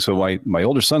book and things. So my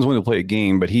older son's willing to play a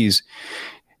game, but he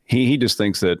just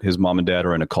thinks that his mom and dad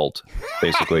are in a cult,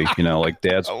 basically. Like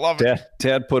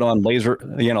dad put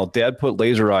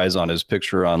laser eyes on his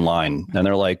picture online, and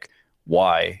they're like,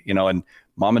 why? And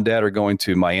mom and dad are going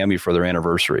to Miami for their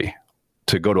anniversary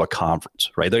to go to a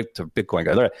conference, right? They're to Bitcoin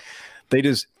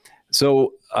guys.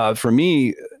 So for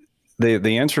me,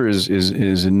 the answer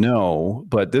is no.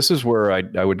 But this is where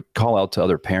I would call out to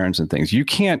other parents and things. You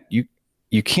can't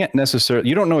necessarily,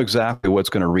 you don't know exactly what's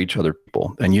going to reach other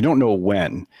people, and you don't know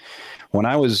when. When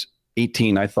I was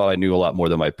 18, I thought I knew a lot more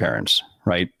than my parents,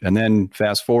 right? And then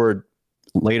fast forward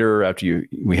later, after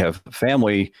we have a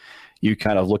family, you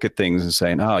kind of look at things and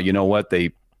saying, oh, you know what?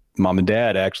 Mom and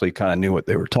dad actually kind of knew what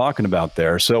they were talking about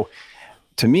there. So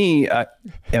to me, I'm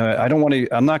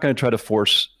not going to try to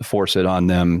force it on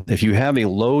them. If you have a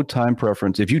low time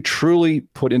preference, if you truly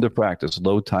put into practice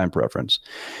low time preference,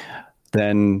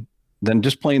 then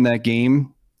just playing that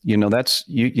game that's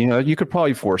you could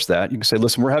probably force that. You can say,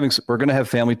 listen, we're going to have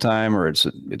family time, or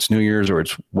it's New Year's, or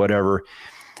it's whatever.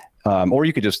 Or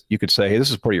you could say, hey,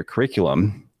 this is part of your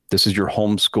curriculum. This is your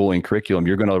homeschooling curriculum.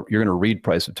 You're gonna read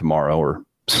Price of Tomorrow or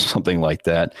something like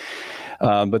that.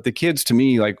 But the kids, to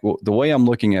me, like the way I'm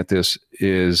looking at this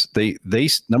is they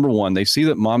number one, they see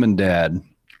that mom and dad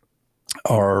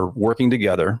are working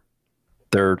together.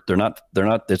 They're not,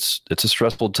 it's a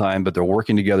stressful time, but they're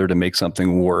working together to make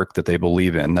something work that they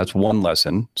believe in. That's one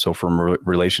lesson. So from a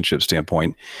relationship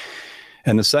standpoint.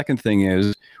 And the second thing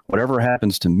is, whatever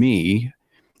happens to me,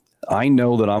 I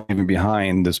know that I'm leaving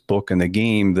behind this book and the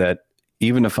game, that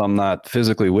even if I'm not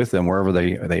physically with them, wherever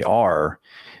they are,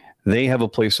 they have a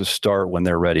place to start when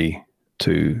they're ready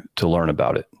to learn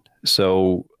about it.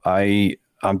 So I'm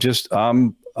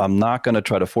not going to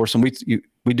try to force them.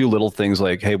 We do little things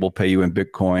like, hey, we'll pay you in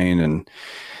Bitcoin, and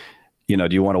do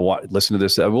you want to listen to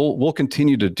this? We'll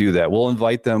continue to do that. We'll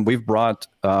invite them. We've brought,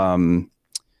 3 out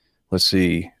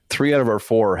of our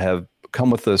 4 have come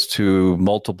with us to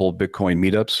multiple Bitcoin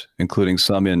meetups, including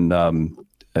some in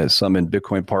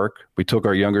Bitcoin Park. We took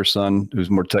our younger son, who's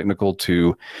more technical,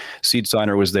 to Seed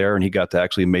Signer was there, and he got to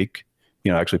actually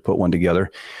actually put one together.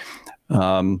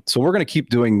 So we're going to keep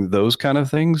doing those kind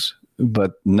of things,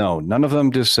 but no, none of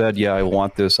them just said, yeah, I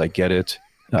want this. I get it.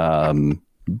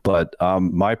 But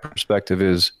my perspective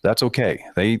is that's okay.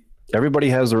 Everybody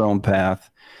has their own path.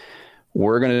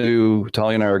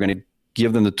 Talia and I are going to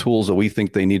give them the tools that we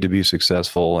think they need to be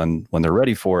successful. And when they're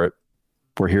ready for it,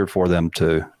 we're here for them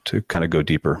to kind of go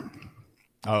deeper.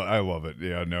 Oh, I love it.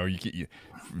 Yeah, no, you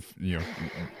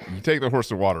take the horse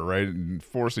to water, right? And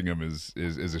forcing them is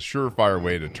a surefire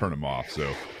way to turn them off.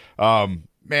 So,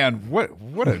 man,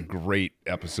 what a great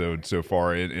episode so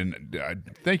far. And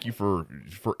thank you for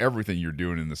everything you're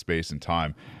doing in the space and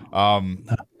time.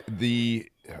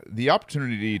 The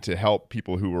opportunity to help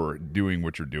people who are doing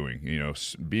what you're doing,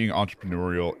 being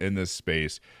entrepreneurial in this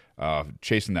space,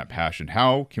 chasing that passion.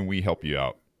 How can we help you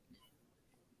out?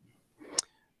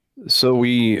 So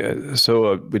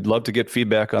we'd love to get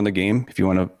feedback on the game. If you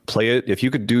want to play it, if you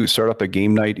could start up a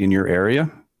game night in your area,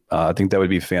 I think that would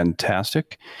be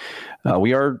fantastic.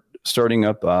 We are starting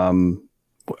up a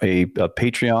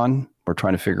Patreon. We're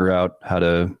trying to figure out how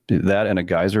to do that, and a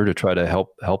geyser to try to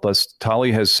help us.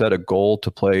 Tali has set a goal to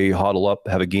play Huddle Up,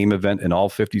 have a game event in all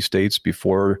 50 states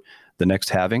before the next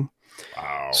halving.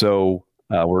 Wow. So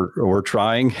we're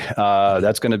trying.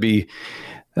 That's going to be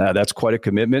that's quite a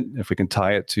commitment. If we can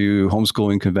tie it to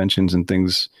homeschooling conventions and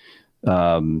things,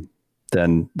 then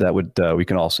that would we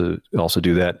can also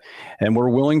do that. And we're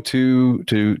willing to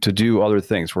do other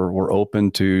things. We're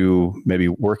open to maybe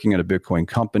working at a Bitcoin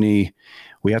company.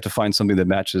 We have to find something that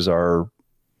matches our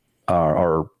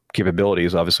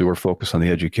capabilities. Obviously, we're focused on the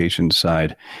education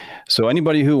side. So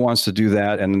anybody who wants to do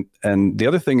that, and the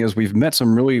other thing is we've had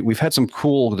some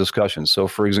cool discussions. So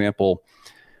for example,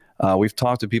 we've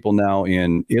talked to people now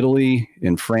in Italy,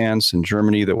 in France, in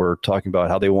Germany that were talking about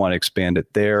how they want to expand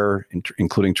it there,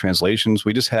 including translations.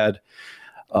 We just had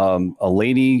a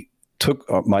lady took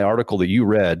my article that you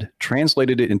read,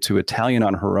 translated it into Italian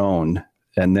on her own,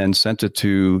 and then sent it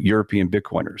to European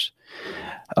Bitcoiners.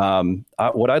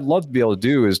 What I'd love to be able to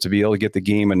do is to be able to get the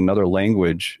game in another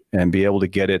language and be able to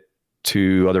get it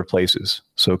to other places.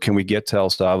 So can we get to El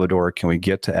Salvador? Can we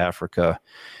get to Africa?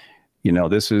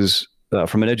 This is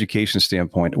from an education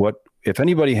standpoint. If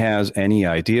anybody has any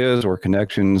ideas or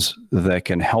connections that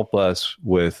can help us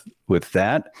with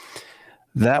that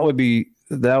would be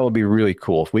really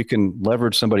cool. If we can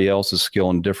leverage somebody else's skill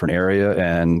in a different area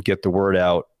and get the word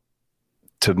out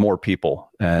to more people,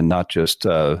 and not just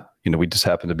we just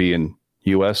happen to be in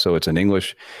U.S., so it's in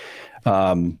English.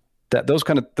 Those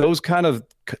kind of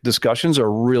discussions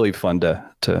are really fun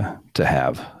to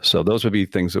have. So those would be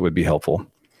things that would be helpful.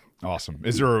 Awesome.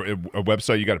 Is there a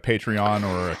website? You got a Patreon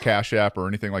or a Cash App or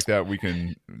anything like that we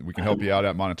can help you out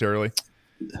at monetarily?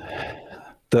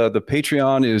 The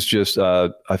Patreon is just I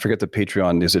forget the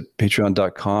Patreon. Is it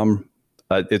patreon.com?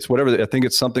 It's whatever. I think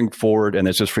it's something forward, and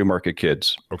it's just Free Market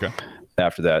Kids. Okay.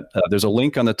 After that, there's a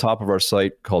link on the top of our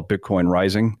site called Bitcoin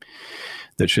Rising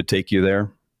that should take you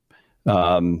there.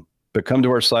 But come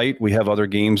to our site. We have other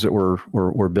games that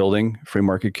we're building,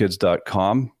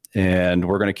 freemarketkids.com, and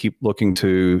we're going to keep looking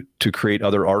to create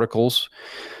other articles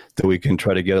that we can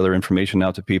try to get other information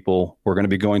out to people. We're going to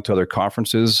be going to other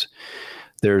conferences.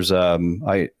 There's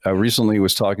I recently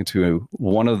was talking to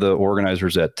one of the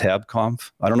organizers at TabConf.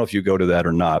 I don't know if you go to that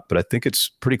or not, but I think it's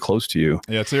pretty close to you.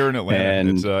 Yeah, it's here in Atlanta.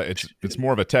 And it's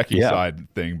more of a techie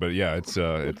side thing, but yeah, it's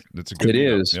a good. It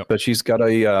is, yep. But she's got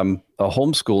a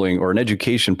homeschooling or an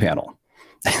education panel,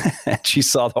 She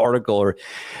saw the article, or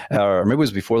maybe it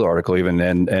was before the article even.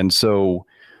 And so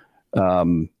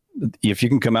if you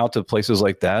can come out to places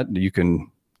like that,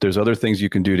 there's other things you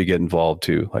can do to get involved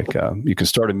too. Like you can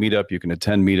start a meetup, you can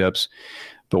attend meetups,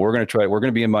 but we're going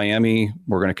to be in Miami.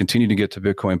 We're going to continue to get to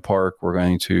Bitcoin Park. We're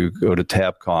going to go to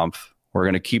TabConf. We're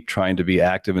going to keep trying to be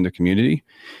active in the community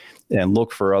and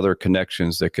look for other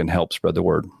connections that can help spread the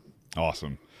word.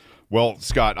 Awesome. Well,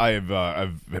 Scott, I've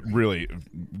really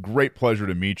great pleasure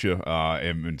to meet you.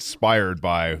 I'm inspired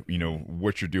by,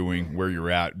 what you're doing, where you're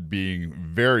at, being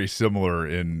very similar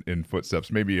in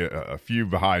footsteps, maybe a few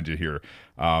behind you here.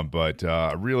 But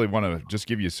I really want to just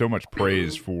give you so much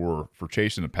praise for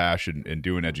chasing a passion and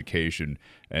doing education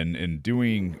and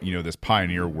doing, this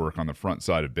pioneer work on the front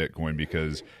side of Bitcoin,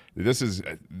 because this is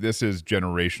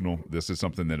generational. This is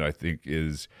something that I think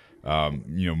is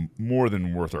more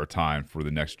than worth our time for the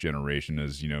next generation.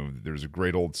 As there's a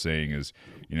great old saying is,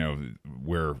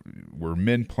 where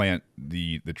men plant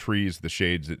the trees, the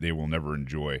shades that they will never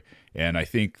enjoy. And I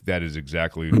think that is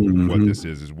exactly what this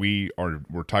is we're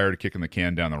tired of kicking the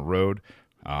can down the road.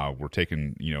 We're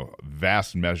taking,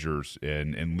 vast measures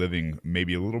and living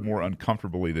maybe a little more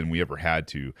uncomfortably than we ever had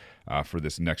to for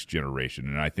this next generation.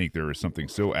 And I think there is something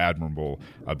so admirable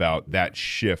about that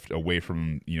shift away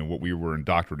from, what we were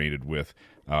indoctrinated with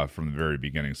from the very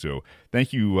beginning. So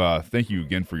thank you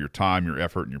again for your time, your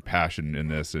effort, and your passion in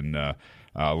this. And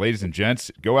ladies and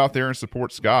gents, go out there and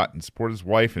support Scott and support his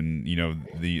wife and,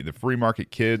 the free market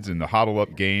kids and the hodl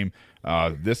up game.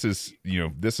 This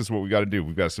is what we got to do.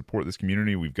 We've got to support this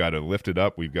community. We've got to lift it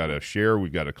up. We've got to share.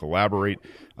 We've got to collaborate.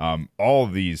 All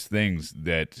of these things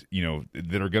that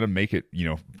are going to make it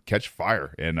catch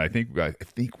fire. And I think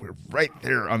we're right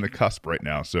there on the cusp right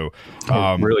now. So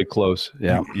really close.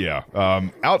 Yeah. Yeah.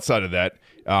 Outside of that,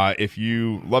 if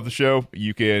you love the show,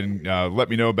 you can let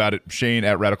me know about it.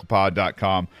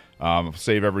 Shane@radicalpod.com.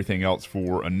 Save everything else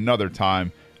for another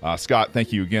time. Scott,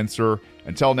 thank you again, sir.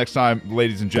 Until next time,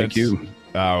 ladies and gents. Thank you.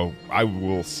 I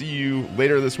will see you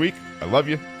later this week. I love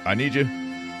you. I need you.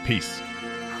 Peace.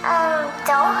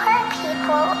 Don't hurt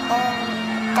people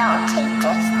and don't take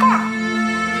their stuff.